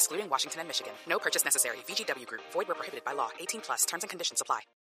U.S., excluding Washington and Michigan. No purchase necessary. VGW Group. Void where prohibited by law. 18+. Terms and conditions apply.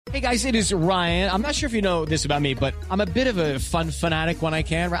 Hey guys, it is Ryan. I'm not sure if you know this about me, but I'm a bit of a fun fanatic when I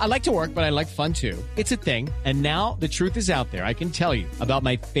can. I like to work, but I like fun too. It's a thing. And now the truth is out there. I can tell you about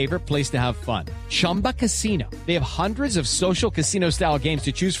my favorite place to have fun. Chumba Casino. They have hundreds of social casino style games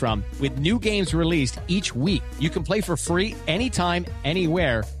to choose from with new games released each week. You can play for free anytime,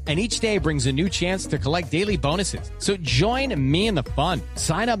 anywhere. And each day brings a new chance to collect daily bonuses. So join me in the fun.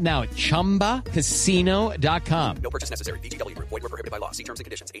 Sign up now at ChumbaCasino.com. No purchase necessary. VGW Group. Void where prohibited by law. See terms and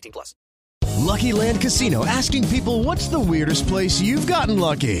conditions. 18+. Lucky Land Casino, asking people, what's the weirdest place you've gotten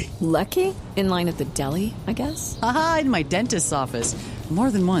lucky? Lucky? In line at the deli, I guess? Aha, in my dentist's office. More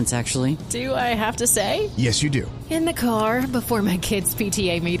than once, actually. Do I have to say? Yes, you do. In the car before my kids'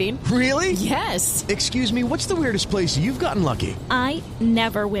 PTA meeting. Really? Yes. Excuse me, what's the weirdest place you've gotten lucky? I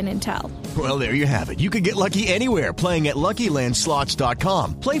never win and tell. Well, there you have it. You can get lucky anywhere, playing at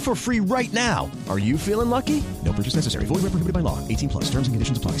LuckyLandSlots.com. Play for free right now. Are you feeling lucky? No purchase necessary. Void where prohibited by law. 18+. Terms and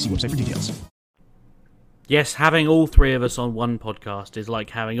conditions apply. See website for details. Yes, having all three of us on one podcast is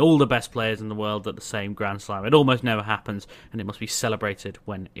like having all the best players in the world at the same Grand Slam. It almost never happens, and it must be celebrated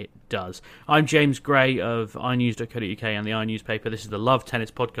when it does. I'm James Gray of iNews.co.uk and the iNewspaper. This is the Love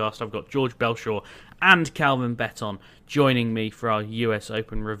Tennis Podcast. I've got George Belshaw and Calvin Betton joining me for our US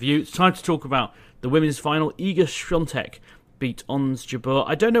Open review. It's time to talk about the women's final. Iga Swiatek beat Ons Jabeur.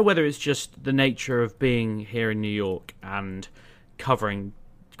 I don't know whether it's just the nature of being here in New York and covering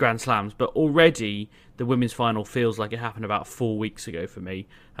Grand Slams, but already the women's final feels like it happened about 4 weeks ago for me,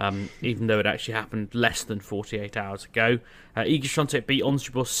 even though it actually happened less than 48 hours ago. Iga Swiatek beat Ons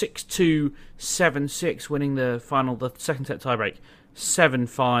Jabeur 6-2, 7-6, winning the final, the second set tiebreak,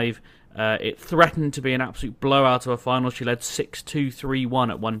 7-5. It threatened to be an absolute blowout of a final. She led 6-2,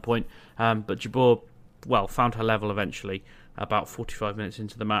 3-1 at one point, but Jabeur, found her level eventually about 45 minutes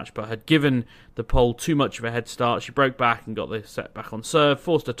into the match, but had given the Pole too much of a head start. She broke back and got the set back on serve,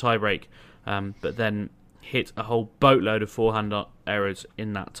 forced a tiebreak, but then hit a whole boatload of forehand errors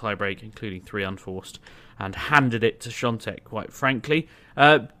in that tiebreak, including 3 unforced, and handed it to Swiatek, quite frankly.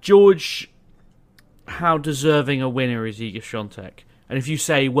 George, how deserving a winner is Iga Swiatek? And if you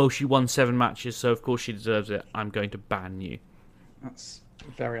say, well, she won 7 matches, so of course she deserves it, I'm going to ban you. That's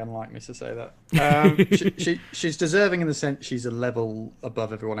very unlike me to say that. She's deserving in the sense she's a level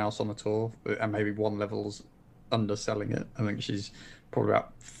above everyone else on the tour, and maybe one level's underselling it. I think she's probably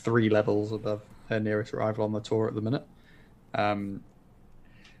about 3 levels above her nearest rival on the tour at the minute.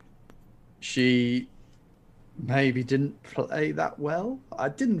 She maybe didn't play that well. I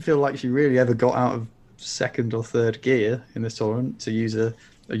didn't feel like she really ever got out of second or third gear in this tournament, to use a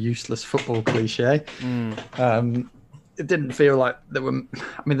useless football cliche. It didn't feel like there were...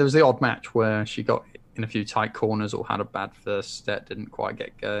 I mean, there was the odd match where she got in a few tight corners or had a bad first set, didn't quite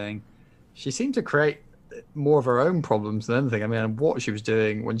get going. She seemed to create more of her own problems than anything. I mean, what she was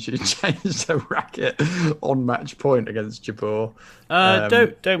doing when she changed her racket on match point against Jabeur.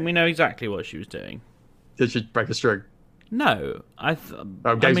 Don't we know exactly what she was doing? Did she break a string? No.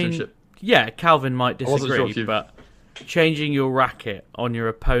 Gamesmanship. Yeah, Calvin might disagree, but changing your racket on your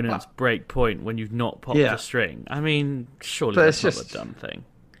opponent's break point when you've not popped a string, I mean, surely that's not a dumb thing.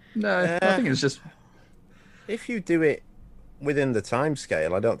 No, I think it's just... If you do it within the time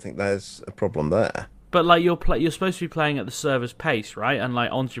scale, I don't think there's a problem there. But like you're supposed to be playing at the server's pace, right? And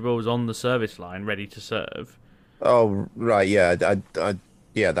like Ons Jabeur was on the service line, ready to serve. Oh right, yeah.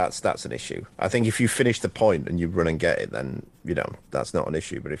 Yeah, that's an issue. I think if you finish the point and you run and get it, then that's not an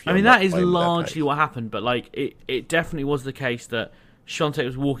issue. But if you're that is largely what happened. But like, it definitely was the case that Swiatek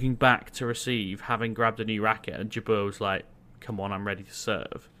was walking back to receive, having grabbed a new racket, and Jabeur was like, "Come on, I'm ready to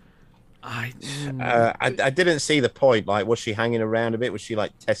serve." I didn't see the point. Like, was she hanging around a bit? Was she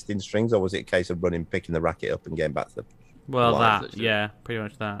like testing strings, or was it a case of picking the racket up and getting back to the? Well, that pretty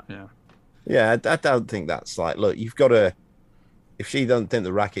much that. Yeah. I don't think that's like. Look, you've got to. If she doesn't think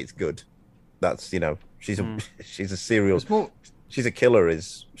the racket's good, that's she's a serial. She's a killer.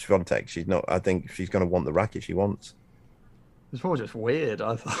 Is Swiatek? She's not. I think she's going to want the racket she wants. It's more just weird.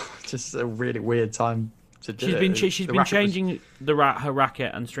 I thought just a really weird time to do it. She's been changing her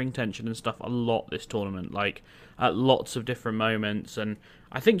racket and string tension and stuff a lot this tournament, like at lots of different moments, and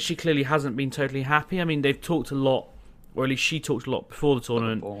I think she clearly hasn't been totally happy. I mean, they've talked a lot, or at least she talked a lot before the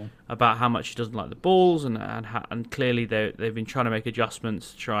tournament about how much she doesn't like the balls, and clearly they've been trying to make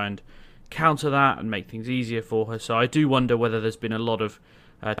adjustments to try and counter that and make things easier for her. So I do wonder whether there's been a lot of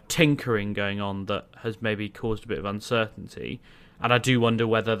tinkering going on that has maybe caused a bit of uncertainty, and I do wonder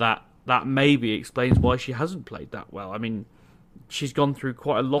whether that maybe explains why she hasn't played that well. I mean, she's gone through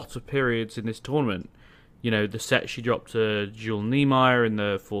quite a lot of periods in this tournament. The set she dropped to Jules Niemeyer in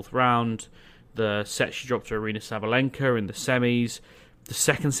the 4th round, the set she dropped to Arina Sabalenka in the semis, the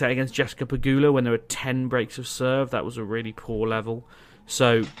second set against Jessica Pegula when there were 10 breaks of serve. That was a really poor level.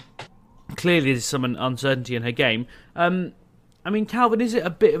 So clearly there's some uncertainty in her game. I mean, Calvin, is it a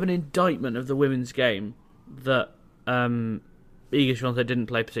bit of an indictment of the women's game that Iga Swiatek didn't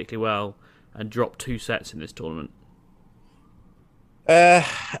play particularly well and dropped 2 sets in this tournament? A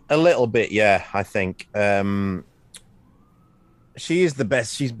little bit, yeah, I think. She is the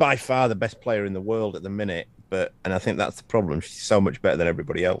best. She's by far the best player in the world at the minute, and I think that's the problem. She's so much better than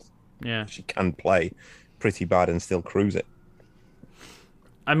everybody else. Yeah. She can play pretty bad and still cruise it.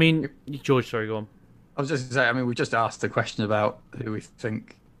 I mean, George, sorry, go on. I was just going to say, I mean, we just asked a question about who we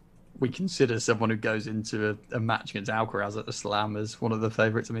think we consider someone who goes into a match against Alcaraz at the Slam as one of the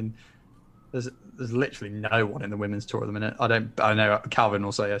favourites. I mean, there's literally no one in the women's tour at the minute. I know Calvin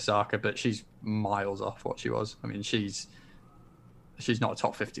will say Osaka, but she's miles off what she was. I mean, she's not a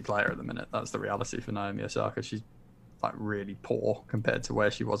top 50 player at the minute. That's the reality for Naomi Osaka. She's like really poor compared to where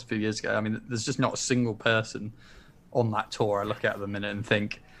she was a few years ago. I mean, there's just not a single person on that tour I look at the minute and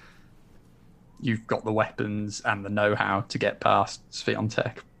think you've got the weapons and the know-how to get past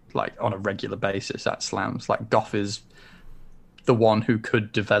Swiatek like on a regular basis at slams. Like Gauff is the one who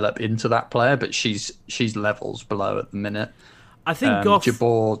could develop into that player, but she's levels below at the minute. I think Gauff...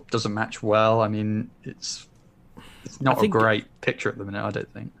 Jabeur doesn't match well. I mean, it's not a great picture at the minute, I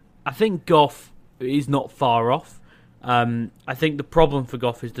don't think. I think Gauff is not far off. I think the problem for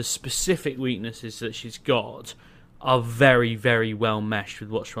Gauff is the specific weaknesses that she's got are very, very well meshed with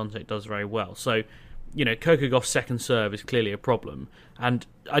what Swiatek does very well. So, Coco Gauff's second serve is clearly a problem. And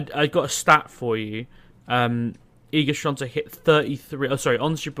I got a stat for you. Iga Swiatek hit 33... Oh, sorry,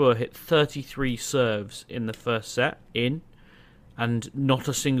 Ons Jabeur hit 33 serves in the first set, and not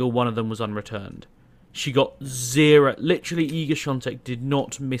a single one of them was unreturned. She got 0... Literally, Iga Swiatek did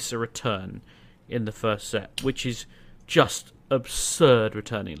not miss a return in the first set, which is just absurd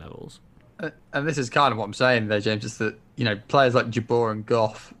returning levels. And this is kind of what I'm saying there, James, is that, players like Jabeur and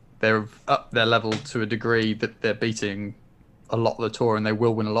Gauff, they're up their level to a degree that they're beating a lot of the tour and they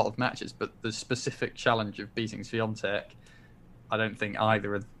will win a lot of matches. But the specific challenge of beating Swiatek, I don't think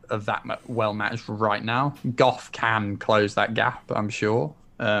either of that well matched right now. Gauff can close that gap, I'm sure.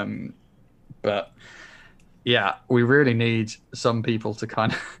 But yeah, we really need some people to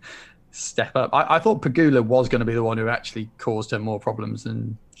kind of step up. I thought Pegula was going to be the one who actually caused her more problems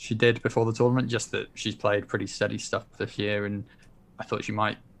than she did before the tournament, just that she's played pretty steady stuff this year, and I thought she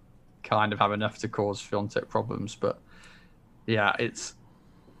might kind of have enough to cause Swiatek problems. But yeah,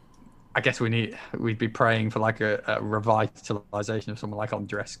 I guess we'd be praying for like a revitalization of someone like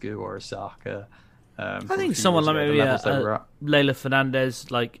Andreescu or Osaka. I think someone like maybe Leylah Fernandez,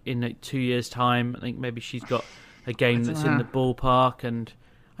 like in like 2 years' time. I think maybe she's got a game that's in the ballpark, and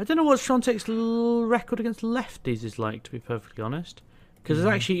I don't know what Swiatek's record against lefties is like, to be perfectly honest. Because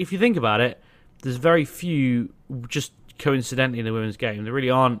there's actually, if you think about it, there's very few, just coincidentally in the women's game. There really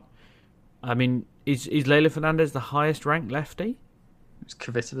aren't. I mean, is Leylah Fernandez the highest ranked lefty? Is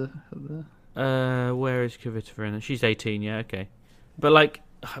Kvitova there? Where is Kvitova in there? She's 18, yeah, okay. But like,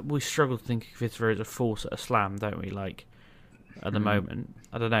 we struggle to think of Kvitova as a force at a slam, don't we? Like, at the moment.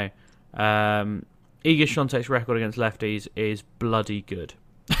 I don't know. Iga Swiatek's record against lefties is bloody good.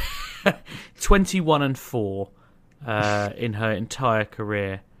 21-4 in her entire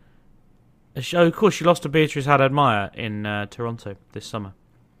career. Of course, she lost to Beatrice Haddad-Maia in Toronto this summer.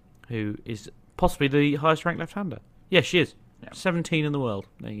 who is possibly the highest ranked left-hander. Yeah, she is. 17 in the world.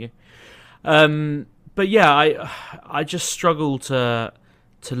 There you go. But yeah, I just struggle to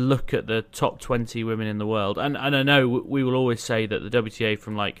look at the top 20 women in the world, and I know we will always say that the WTA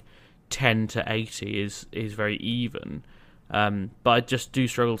from like 10 to 80 is very even, but I just do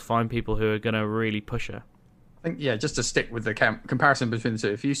struggle to find people who are going to really push her. I think, yeah, just to stick with the comparison between the two,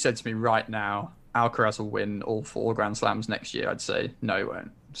 if you said to me right now, Alcaraz will win all 4 Grand Slams next year, I'd say, no, he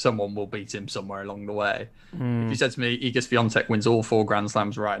won't. Someone will beat him somewhere along the way. If you said to me, Iga Swiatek wins all 4 Grand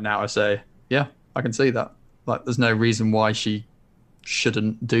Slams right now, I say, yeah, I can see that. Like, there's no reason why she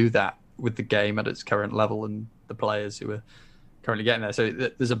shouldn't do that with the game at its current level and the players who are currently getting there. So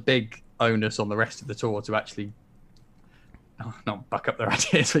there's a big onus on the rest of the tour to actually not buck up their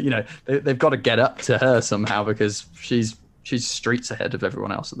ideas, but they've got to get up to her somehow, because she's streets ahead of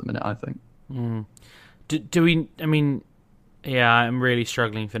everyone else at the minute, I think. Do we? I mean, yeah, I'm really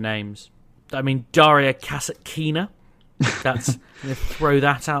struggling for names. I mean, Daria Kasatkina. That's throw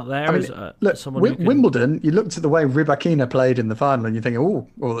that out there. I mean, look, Wimbledon. You looked at the way Rybakina played in the final, and you're thinking, oh,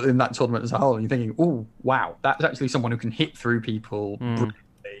 or in that tournament as a whole, and you're thinking, oh, wow, that's actually someone who can hit through people, brilliantly,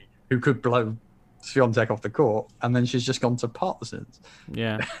 who could blow Swiatek off the court, and then she's just gone to partisans.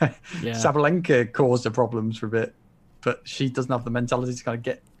 Yeah. Sabalenka caused her problems for a bit, but she doesn't have the mentality to kind of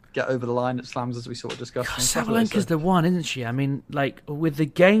get over the line at slams, as we sort of discussed. Sabalenka's the one, isn't she? I mean, like, with the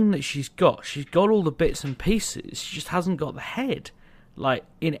game that she's got all the bits and pieces. She just hasn't got the head, like,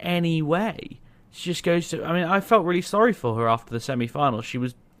 in any way. She just goes to... I mean, I felt really sorry for her after the semi-final. She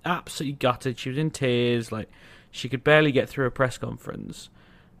was absolutely gutted. She was in tears. Like, she could barely get through a press conference.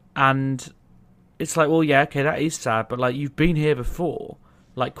 And it's like, well, yeah, okay, that is sad, but, like, you've been here before,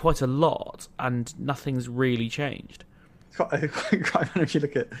 like, quite a lot, and nothing's really changed. Quite funny if you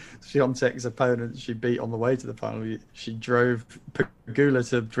look at Swiatek's opponent she beat on the way to the final. She drove Pegula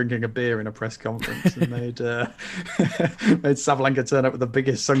to drinking a beer in a press conference and made Sabalenka turn up with the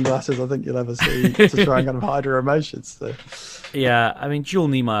biggest sunglasses I think you'll ever see to try and kind of hide her emotions. So. Yeah, I mean, Jule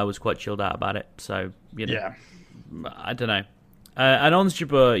Niemeyer was quite chilled out about it, so, yeah. I don't know. And Ons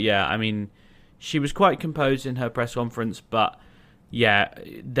Jabeur, yeah, I mean, she was quite composed in her press conference, but... yeah,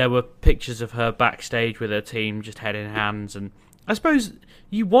 there were pictures of her backstage with her team just head in hands, and I suppose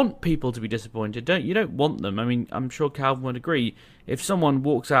you want people to be disappointed, don't you? You don't want them. I mean, I'm sure Calvin would agree. If someone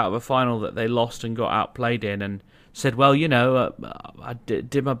walks out of a final that they lost and got outplayed in and said, well, I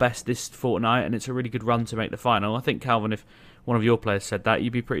did my best this fortnight and it's a really good run to make the final, I think, Calvin, if one of your players said that,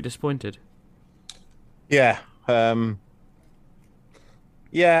 you'd be pretty disappointed. Yeah.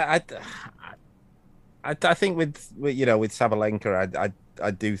 I think with Sabalenka,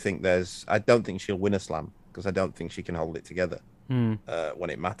 I do think I don't think she'll win a slam, because I don't think she can hold it together when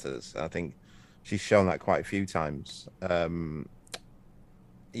it matters. I think she's shown that quite a few times. I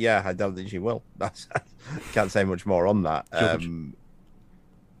don't think she will. Can't say much more on that. I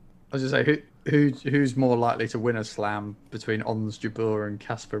was just say, who's more likely to win a slam between Ons Jabeur and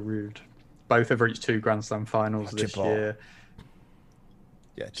Casper Ruud? Both have reached 2 Grand Slam finals this year.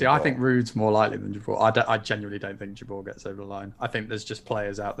 Yeah, see, I think Ruud's more likely than Jabeur. I genuinely don't think Jabeur gets over the line. I think there's just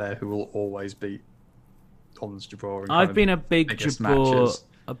players out there who will always beat Ons Jabeur. I've been a big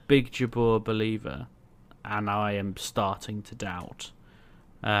Jabeur believer, and I am starting to doubt.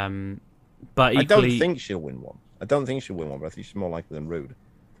 But equally, I don't think she'll win one. But I think she's more likely than Ruud.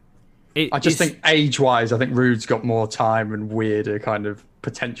 I just think age-wise, I think Ruud's got more time and weirder kind of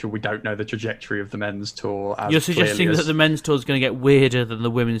potential. We don't know the trajectory of the men's tour. You're suggesting that the men's tour is going to get weirder than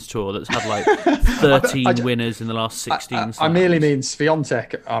the women's tour that's had like 13 winners in the last 16 I merely mean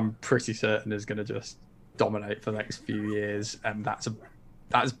Swiatek, I'm pretty certain, is going to just dominate for the next few years, and that's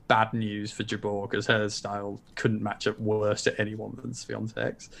bad news for Jabeur, because her style couldn't match up worse to anyone than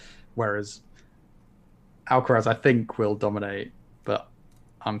Swiatek's. Whereas Alcaraz, I think, will dominate, but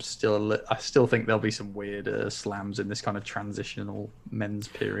I still think there'll be some weird slams in this kind of transitional men's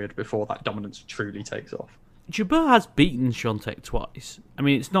period before that dominance truly takes off. Jabeur has beaten Swiatek twice. I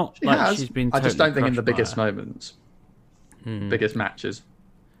mean, it's not she's been. I just don't think in the biggest moments, biggest matches.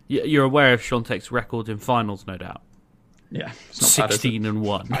 You're aware of Swiatek's record in finals, no doubt. Yeah,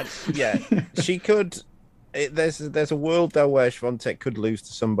 16-1. Yeah, she could. There's a world though where Swiatek could lose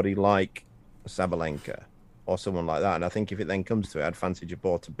to somebody like Sabalenka or someone like that, and I think if it then comes to it, I'd fancy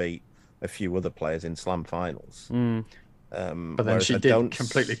Jabeur to beat a few other players in slam finals. But then she did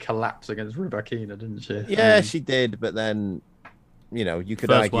completely collapse against Rybakina, didn't she? Yeah, she did. But then, you could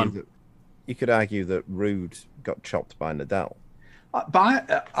argue that Ruud got chopped by Nadal.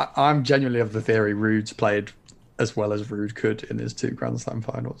 But I'm genuinely of the theory Ruud's played as well as Ruud could in his 2 Grand Slam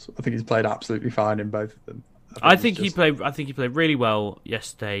finals. I think he's played absolutely fine in both of them. I think he played really well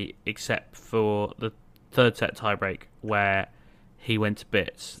yesterday, except for the third set tiebreak where he went to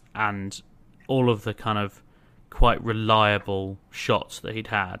bits, and all of the kind of quite reliable shots that he'd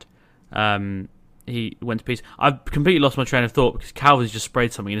had. He went to pieces. I've completely lost my train of thought because Calvin's just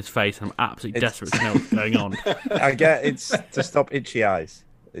sprayed something in his face, and I'm absolutely desperate to know what's going on. I get it's to stop itchy eyes.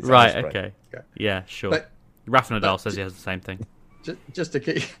 It's right? Okay. Yeah. Sure. Rafa Nadal says he has the same thing. Just to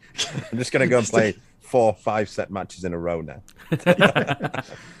keep. I'm just going to go and play 4-5 set matches in a row now.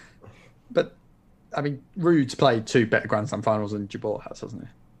 But I mean, Ruud's played 2 better Grand Slam finals than Jabeur has, hasn't he?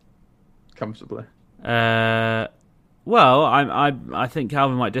 Comfortably. Well, I think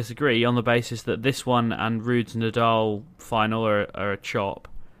Calvin might disagree on the basis that this one and Ruud's Nadal final are a chop.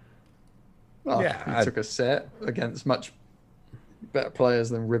 Well, yeah, he took a set against much better players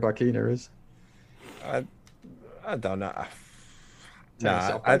than Rybakina is. I don't know.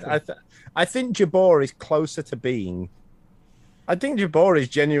 I think Jabeur is closer to being. I think Jabeur is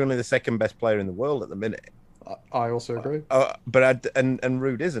genuinely the second best player in the world at the minute. I also agree. But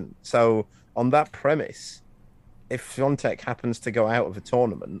Ruud isn't. So on that premise, if Swiatek happens to go out of a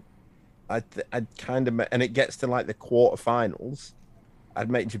tournament, I'd kind of, and it gets to like the quarterfinals, I'd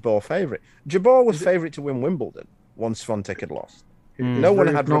make Jabeur favourite. Jabeur was favourite to win Wimbledon once Swiatek had lost. No one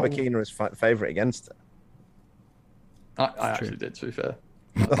had Rybakina as favourite against her. I actually did, to be fair.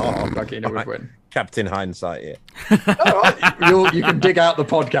 Rybakina would win. Captain hindsight here. You can dig out the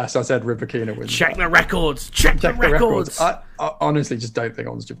podcast. I said Rybakina wins. Check the records. Check the records. I honestly just don't think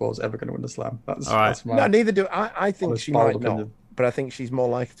Ons Jabeur's ever going to win the Slam. That's my no, neither do I think she might not. But I think she's more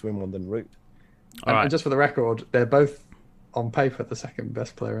likely to win one than Ruud. And just for the record, they're both on paper the second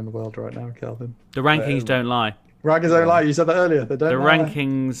best player in the world right now, Kelvin. The rankings don't lie. Rankings don't lie. You said that earlier. They don't lie.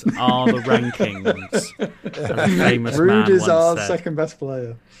 Rankings are the rankings. Famous Ruud man is our said. second best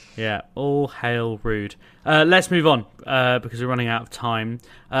player. Yeah, all hail Ruud. Let's move on because we're running out of time.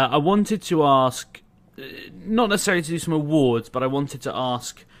 I wanted to ask, not necessarily to do some awards, but I wanted to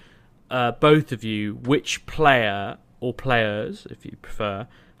ask both of you which player or players, if you prefer,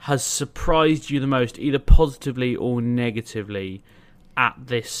 has surprised you the most, either positively or negatively, at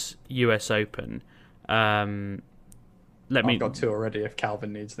this US Open. I've got 2 already if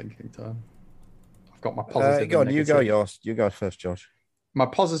Calvin needs thinking time. I've got my positive. Go on, you go yours. You go first, George. My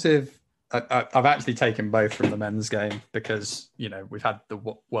positive, I've actually taken both from the men's game because, we've had the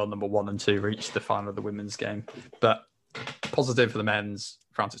world number 1 and 2 reach the final of the women's game. But positive for the men's,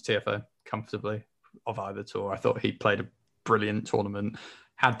 Frances Tiafoe, comfortably, of either tour. I thought he played a brilliant tournament,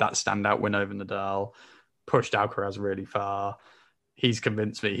 had that standout win over Nadal, pushed Alcaraz really far. He's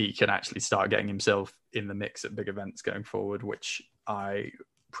convinced me he can actually start getting himself in the mix at big events going forward, which I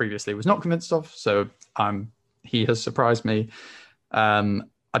previously was not convinced of. So he has surprised me.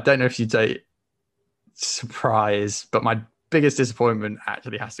 I don't know if you'd say surprise, but my biggest disappointment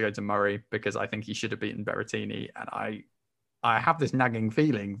actually has to go to Murray because I think he should have beaten Berrettini. And I have this nagging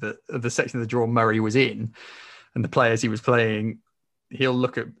feeling that the section of the draw Murray was in and the players he was playing, he'll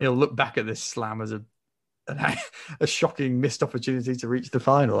look back at this Slam as a shocking missed opportunity to reach the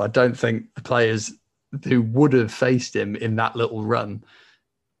final. I don't think the players who would have faced him in that little run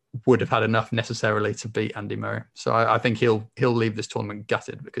would have had enough necessarily to beat Andy Murray. So I think he'll leave this tournament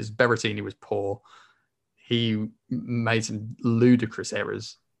gutted because Berrettini was poor. He made some ludicrous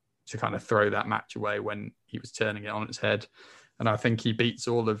errors to kind of throw that match away when he was turning it on its head. And I think he beats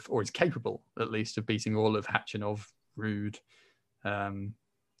or is capable at least of beating all of Khachanov, Ruud,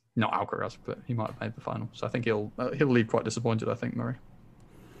 not Alcaraz, but he might have made the final. So I think he'll leave quite disappointed, I think, Murray.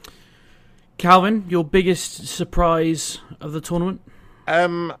 Calvin, your biggest surprise of the tournament?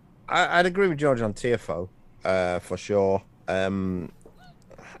 I'd agree with George on Tiafoe, for sure.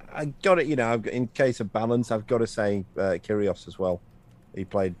 I got it, in case of balance, I've got to say Kyrgios as well. He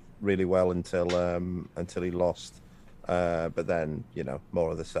played really well until he lost. But then,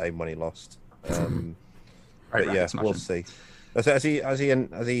 more of the same when he lost. But yeah, we'll see. Has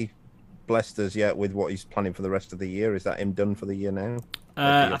he blessed us yet with what he's planning for the rest of the year? Is that him done for the year now?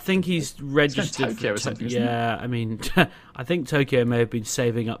 I think he's registered Tokyo or something. Yeah, I mean, I think Tokyo may have been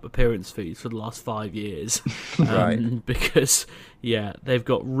saving up appearance fees for the last 5 years, right? Because they've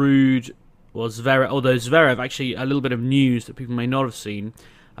got Ruud, Zverev. Although Zverev, actually, a little bit of news that people may not have seen.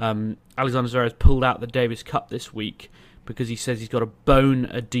 Alexander Zverev pulled out the Davis Cup this week because he says he's got a bone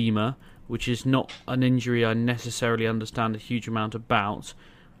edema, which is not an injury I necessarily understand a huge amount about.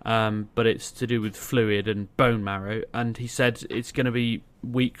 But it's to do with fluid and bone marrow, and he said it's going to be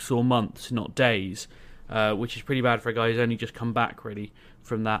weeks or months, not days, which is pretty bad for a guy who's only just come back really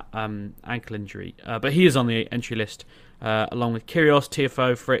from that ankle injury. But he is on the entry list along with Kyrgios,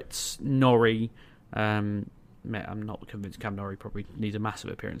 Tiafoe, Fritz, Norrie, I'm not convinced Cam Norrie probably needs a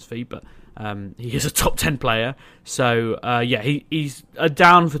massive appearance fee, but he is a top 10 player. So, he's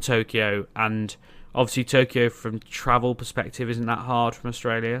down for Tokyo, and obviously Tokyo from travel perspective isn't that hard from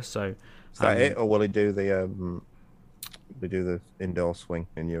Australia. So, is that it, or will he do the indoor swing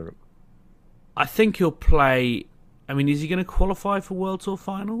in Europe? I think he'll play. I mean, is he going to qualify for World Tour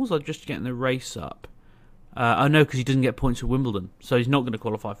finals or just getting the race up? I know, because he doesn't get points for Wimbledon, so he's not going to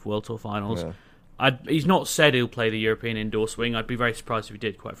qualify for World Tour finals. Yeah. He's not said he'll play the European indoor swing. I'd be very surprised if he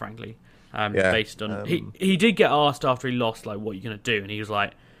did, quite frankly. Based on he did get asked after he lost, like, what are you going to do, and he was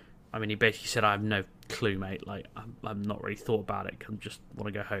like, I mean, he basically said, I have no clue, mate. Like, I've not really thought about it. I just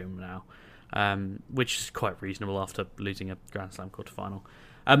want to go home now, which is quite reasonable after losing a Grand Slam quarterfinal.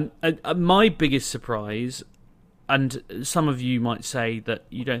 My biggest surprise, and some of you might say that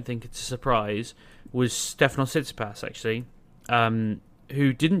you don't think it's a surprise, was Stefanos Tsitsipas, actually,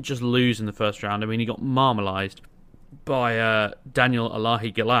 who didn't just lose in the first round. I mean, he got marmalised by Daniel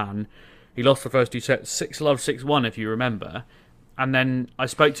Alahi Galan. He lost the first 2 sets 6-love, 6-1, if you remember. And then I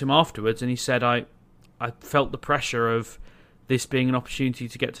spoke to him afterwards, and he said, I felt the pressure of this being an opportunity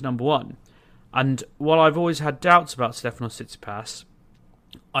to get to number one. And while I've always had doubts about Stefanos Tsitsipas,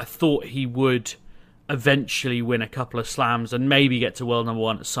 I thought he would eventually win a couple of slams and maybe get to world number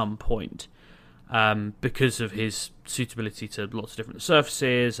one at some point, because of his suitability to lots of different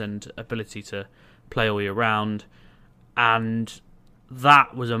surfaces and ability to play all year round. And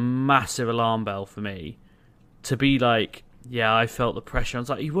that was a massive alarm bell for me, to be like, yeah, I felt the pressure. I was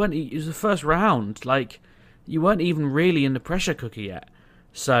like, it was the first round. Like, you weren't even really in the pressure cooker yet.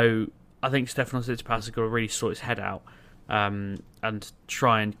 So I think Stefanos Tsitsipas has got to really sort his head out and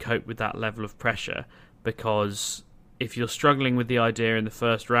try and cope with that level of pressure, because if you're struggling with the idea in the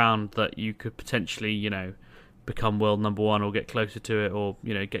first round that you could potentially, become world number one or get closer to it, or,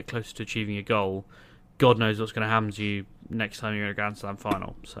 get closer to achieving a goal, God knows what's going to happen to you next time you're in a Grand Slam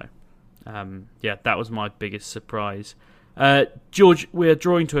final. So, that was my biggest surprise. George, we're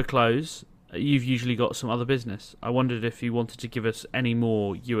drawing to a close. You've usually got some other business. I wondered if you wanted to give us any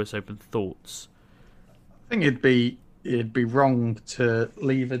more US Open thoughts. I think it'd be wrong to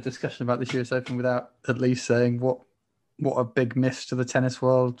leave a discussion about this US Open without at least saying what a big miss to the tennis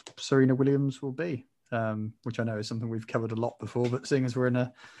world Serena Williams will be, which I know is something we've covered a lot before, but seeing as we're in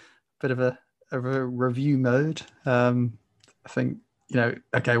a bit of a review mode, I think,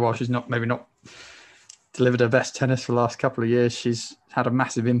 while she's maybe not delivered her best tennis for the last couple of years, she's had a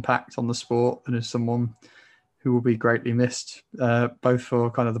massive impact on the sport, and is someone who will be greatly missed, both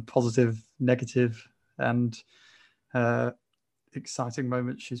for kind of the positive, negative, and exciting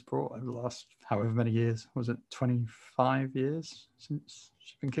moments she's brought over the last however many years. Was it 25 years since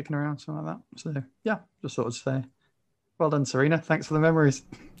she's been kicking around, something like that? So yeah, just thought I'd say, well done, Serena. Thanks for the memories.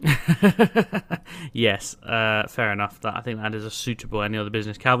 Yes, fair enough. I think that is a suitable any other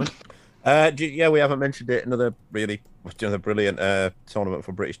business. Calvin? We haven't mentioned it. Another brilliant tournament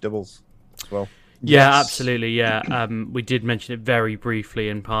for British doubles as well. Yeah, yes. Absolutely. Yeah, we did mention it very briefly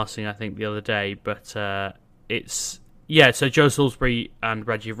in passing, I think, the other day. But so Joe Salisbury and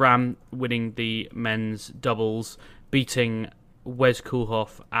Rajiv Ram winning the men's doubles, beating Wes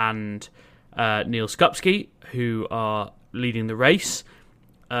Koolhof and Neil Skupski, who are leading the race.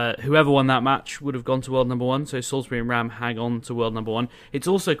 Whoever won that match would have gone to world number one, so Salisbury and Ram hang on to world number one. It's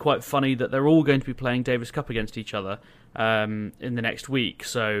also quite funny that they're all going to be playing Davis Cup against each other in the next week.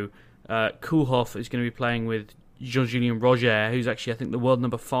 So Koolhof is going to be playing with Jean-Julien Roger, who's actually, I think, the world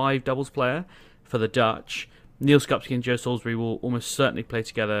number 5 doubles player for the Dutch. Neil Skupski and Joe Salisbury will almost certainly play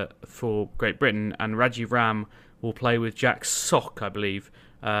together for Great Britain, and Rajiv Ram will play with Jack Sock, I believe,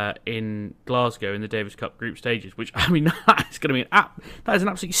 in Glasgow in the Davis Cup group stages, which, I mean, that is going to be that is an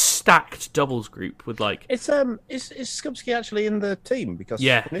absolutely stacked doubles group with like. Is Skupski actually in the team? Because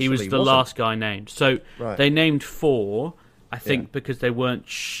he was the last guy named. So they named 4, I think, because they weren't,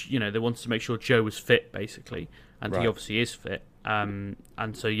 they wanted to make sure Joe was fit basically, and he obviously is fit. And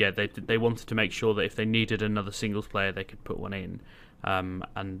so they wanted to make sure that if they needed another singles player, they could put one in.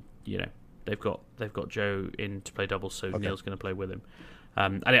 And they've got Joe in to play doubles, so Neil's going to play with him.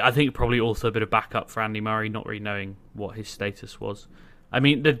 And I think probably also a bit of backup for Andy Murray, not really knowing what his status was. I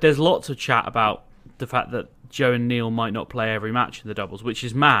mean, there's lots of chat about the fact that Joe and Neil might not play every match in the doubles, which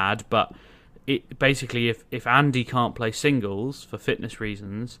is mad, but it basically, if Andy can't play singles for fitness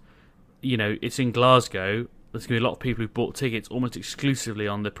reasons, it's in Glasgow, there's going to be a lot of people who've bought tickets almost exclusively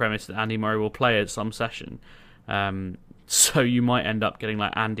on the premise that Andy Murray will play at some session. So you might end up getting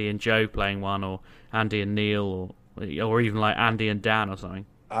like Andy and Joe playing one, or Andy and Neil, or even like Andy and Dan or something.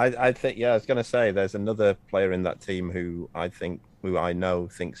 I think, I was going to say, there's another player in that team who I know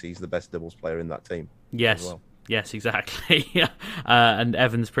thinks he's the best doubles player in that team. Yes, as well. Yes, exactly. And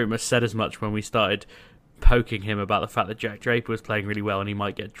Evans pretty much said as much when we started poking him about the fact that Jack Draper was playing really well and he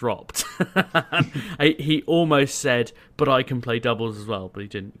might get dropped. He almost said, but I can play doubles as well, but he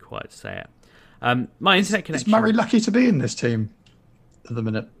didn't quite say it. My internet connection... Is Murray lucky to be in this team at the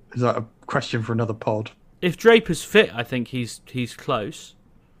minute? Is that a question for another pod? If Draper's fit, I think he's close.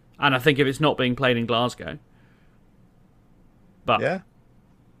 And I think if it's not being played in Glasgow... But yeah.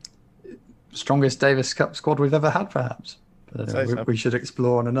 Strongest Davis Cup squad we've ever had, perhaps. But, we should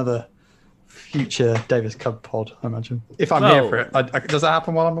explore on another future Davis Cup pod, I imagine. If I'm here for it. Does that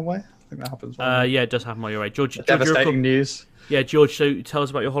happen while I'm away? I think that happens. Yeah, it does happen while you're away. George, devastating news. Yeah, George, so tell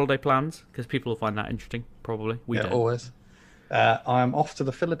us about your holiday plans, because people will find that interesting, probably. We don't. Always. I'm off to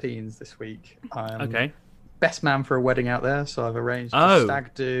the Philippines this week. Okay. Best man for a wedding out there, so I've arranged a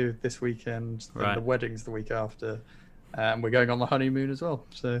stag do this weekend, and the wedding's the week after. And we're going on the honeymoon as well.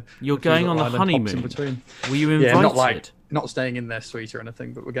 So you're going on the honeymoon? In between. Were you invited? Yeah, not staying in their suite or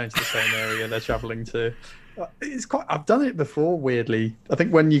anything, but we're going to the same area they're travelling to. I've done it before, weirdly. I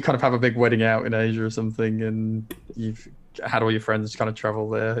think when you kind of have a big wedding out in Asia or something, and you've had all your friends kind of travel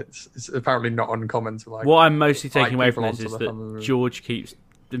there, it's apparently not uncommon to like. What I'm mostly taking away from this is that George keeps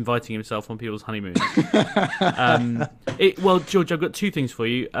inviting himself on people's honeymoons. Well, George, I've got two things for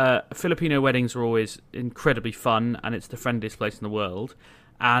you. Filipino weddings are always incredibly fun, and it's the friendliest place in the world.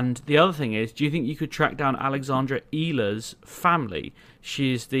 And the other thing is, do you think you could track down Alexandra Ealer's family?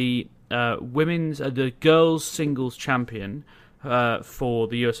 She's the the girls singles champion for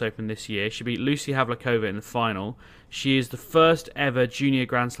the US Open this year. She beat Lucy Havlikova in the final. She is the first ever junior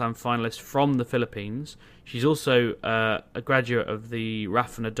Grand Slam finalist from the Philippines. She's also a graduate of the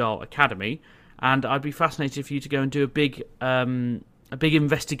Rafa Nadal Academy, and I'd be fascinated for you to go and do a big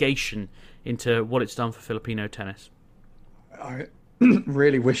investigation into what it's done for Filipino tennis. I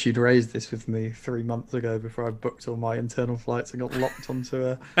really wish you'd raised this with me 3 months ago before I booked all my internal flights and got locked onto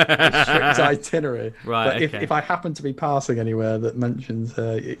a strict itinerary. Right. But if I happen to be passing anywhere that mentions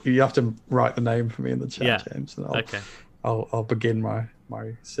her, you have to write the name for me in the chat, James. And I'll begin my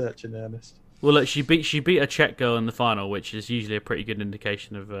search in earnest. Well, look, she beat a Czech girl in the final, which is usually a pretty good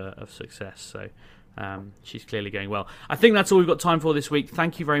indication of success. So she's clearly going well. I think that's all we've got time for this week.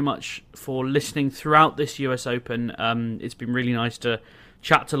 Thank you very much for listening throughout this US Open. It's been really nice to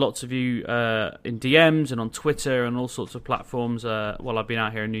chat to lots of you in DMs and on Twitter and all sorts of platforms while I've been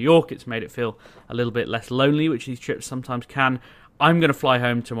out here in New York. It's made it feel a little bit less lonely, which these trips sometimes can. I'm going to fly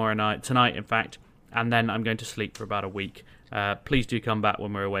home tonight, in fact, and then I'm going to sleep for about a week. Please do come back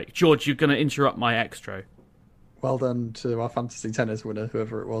when we're awake. George, you're going to interrupt my extra. Well done to our fantasy tennis winner,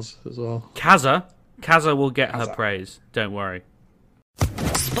 whoever it was, as well. Kaza will get her praise. Don't worry.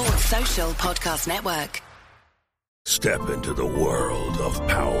 Sports Social Podcast Network. Step into the world of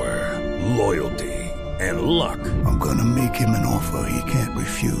power, loyalty, and luck. I'm going to make him an offer he can't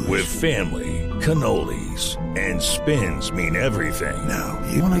refuse. With family, cannolis, and spins mean everything. Now,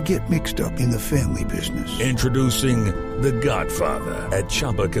 you want to get mixed up in the family business. Introducing The Godfather at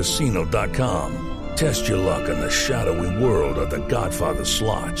ChumbaCasino.com. Test your luck in the shadowy world of The Godfather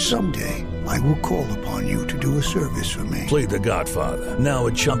slot. Someday, I will call upon you to do a service for me. Play The Godfather, now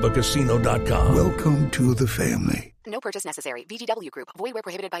at ChumbaCasino.com. Welcome to the family. No purchase necessary. VGW Group. Void where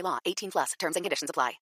prohibited by law. 18+. Terms and conditions apply.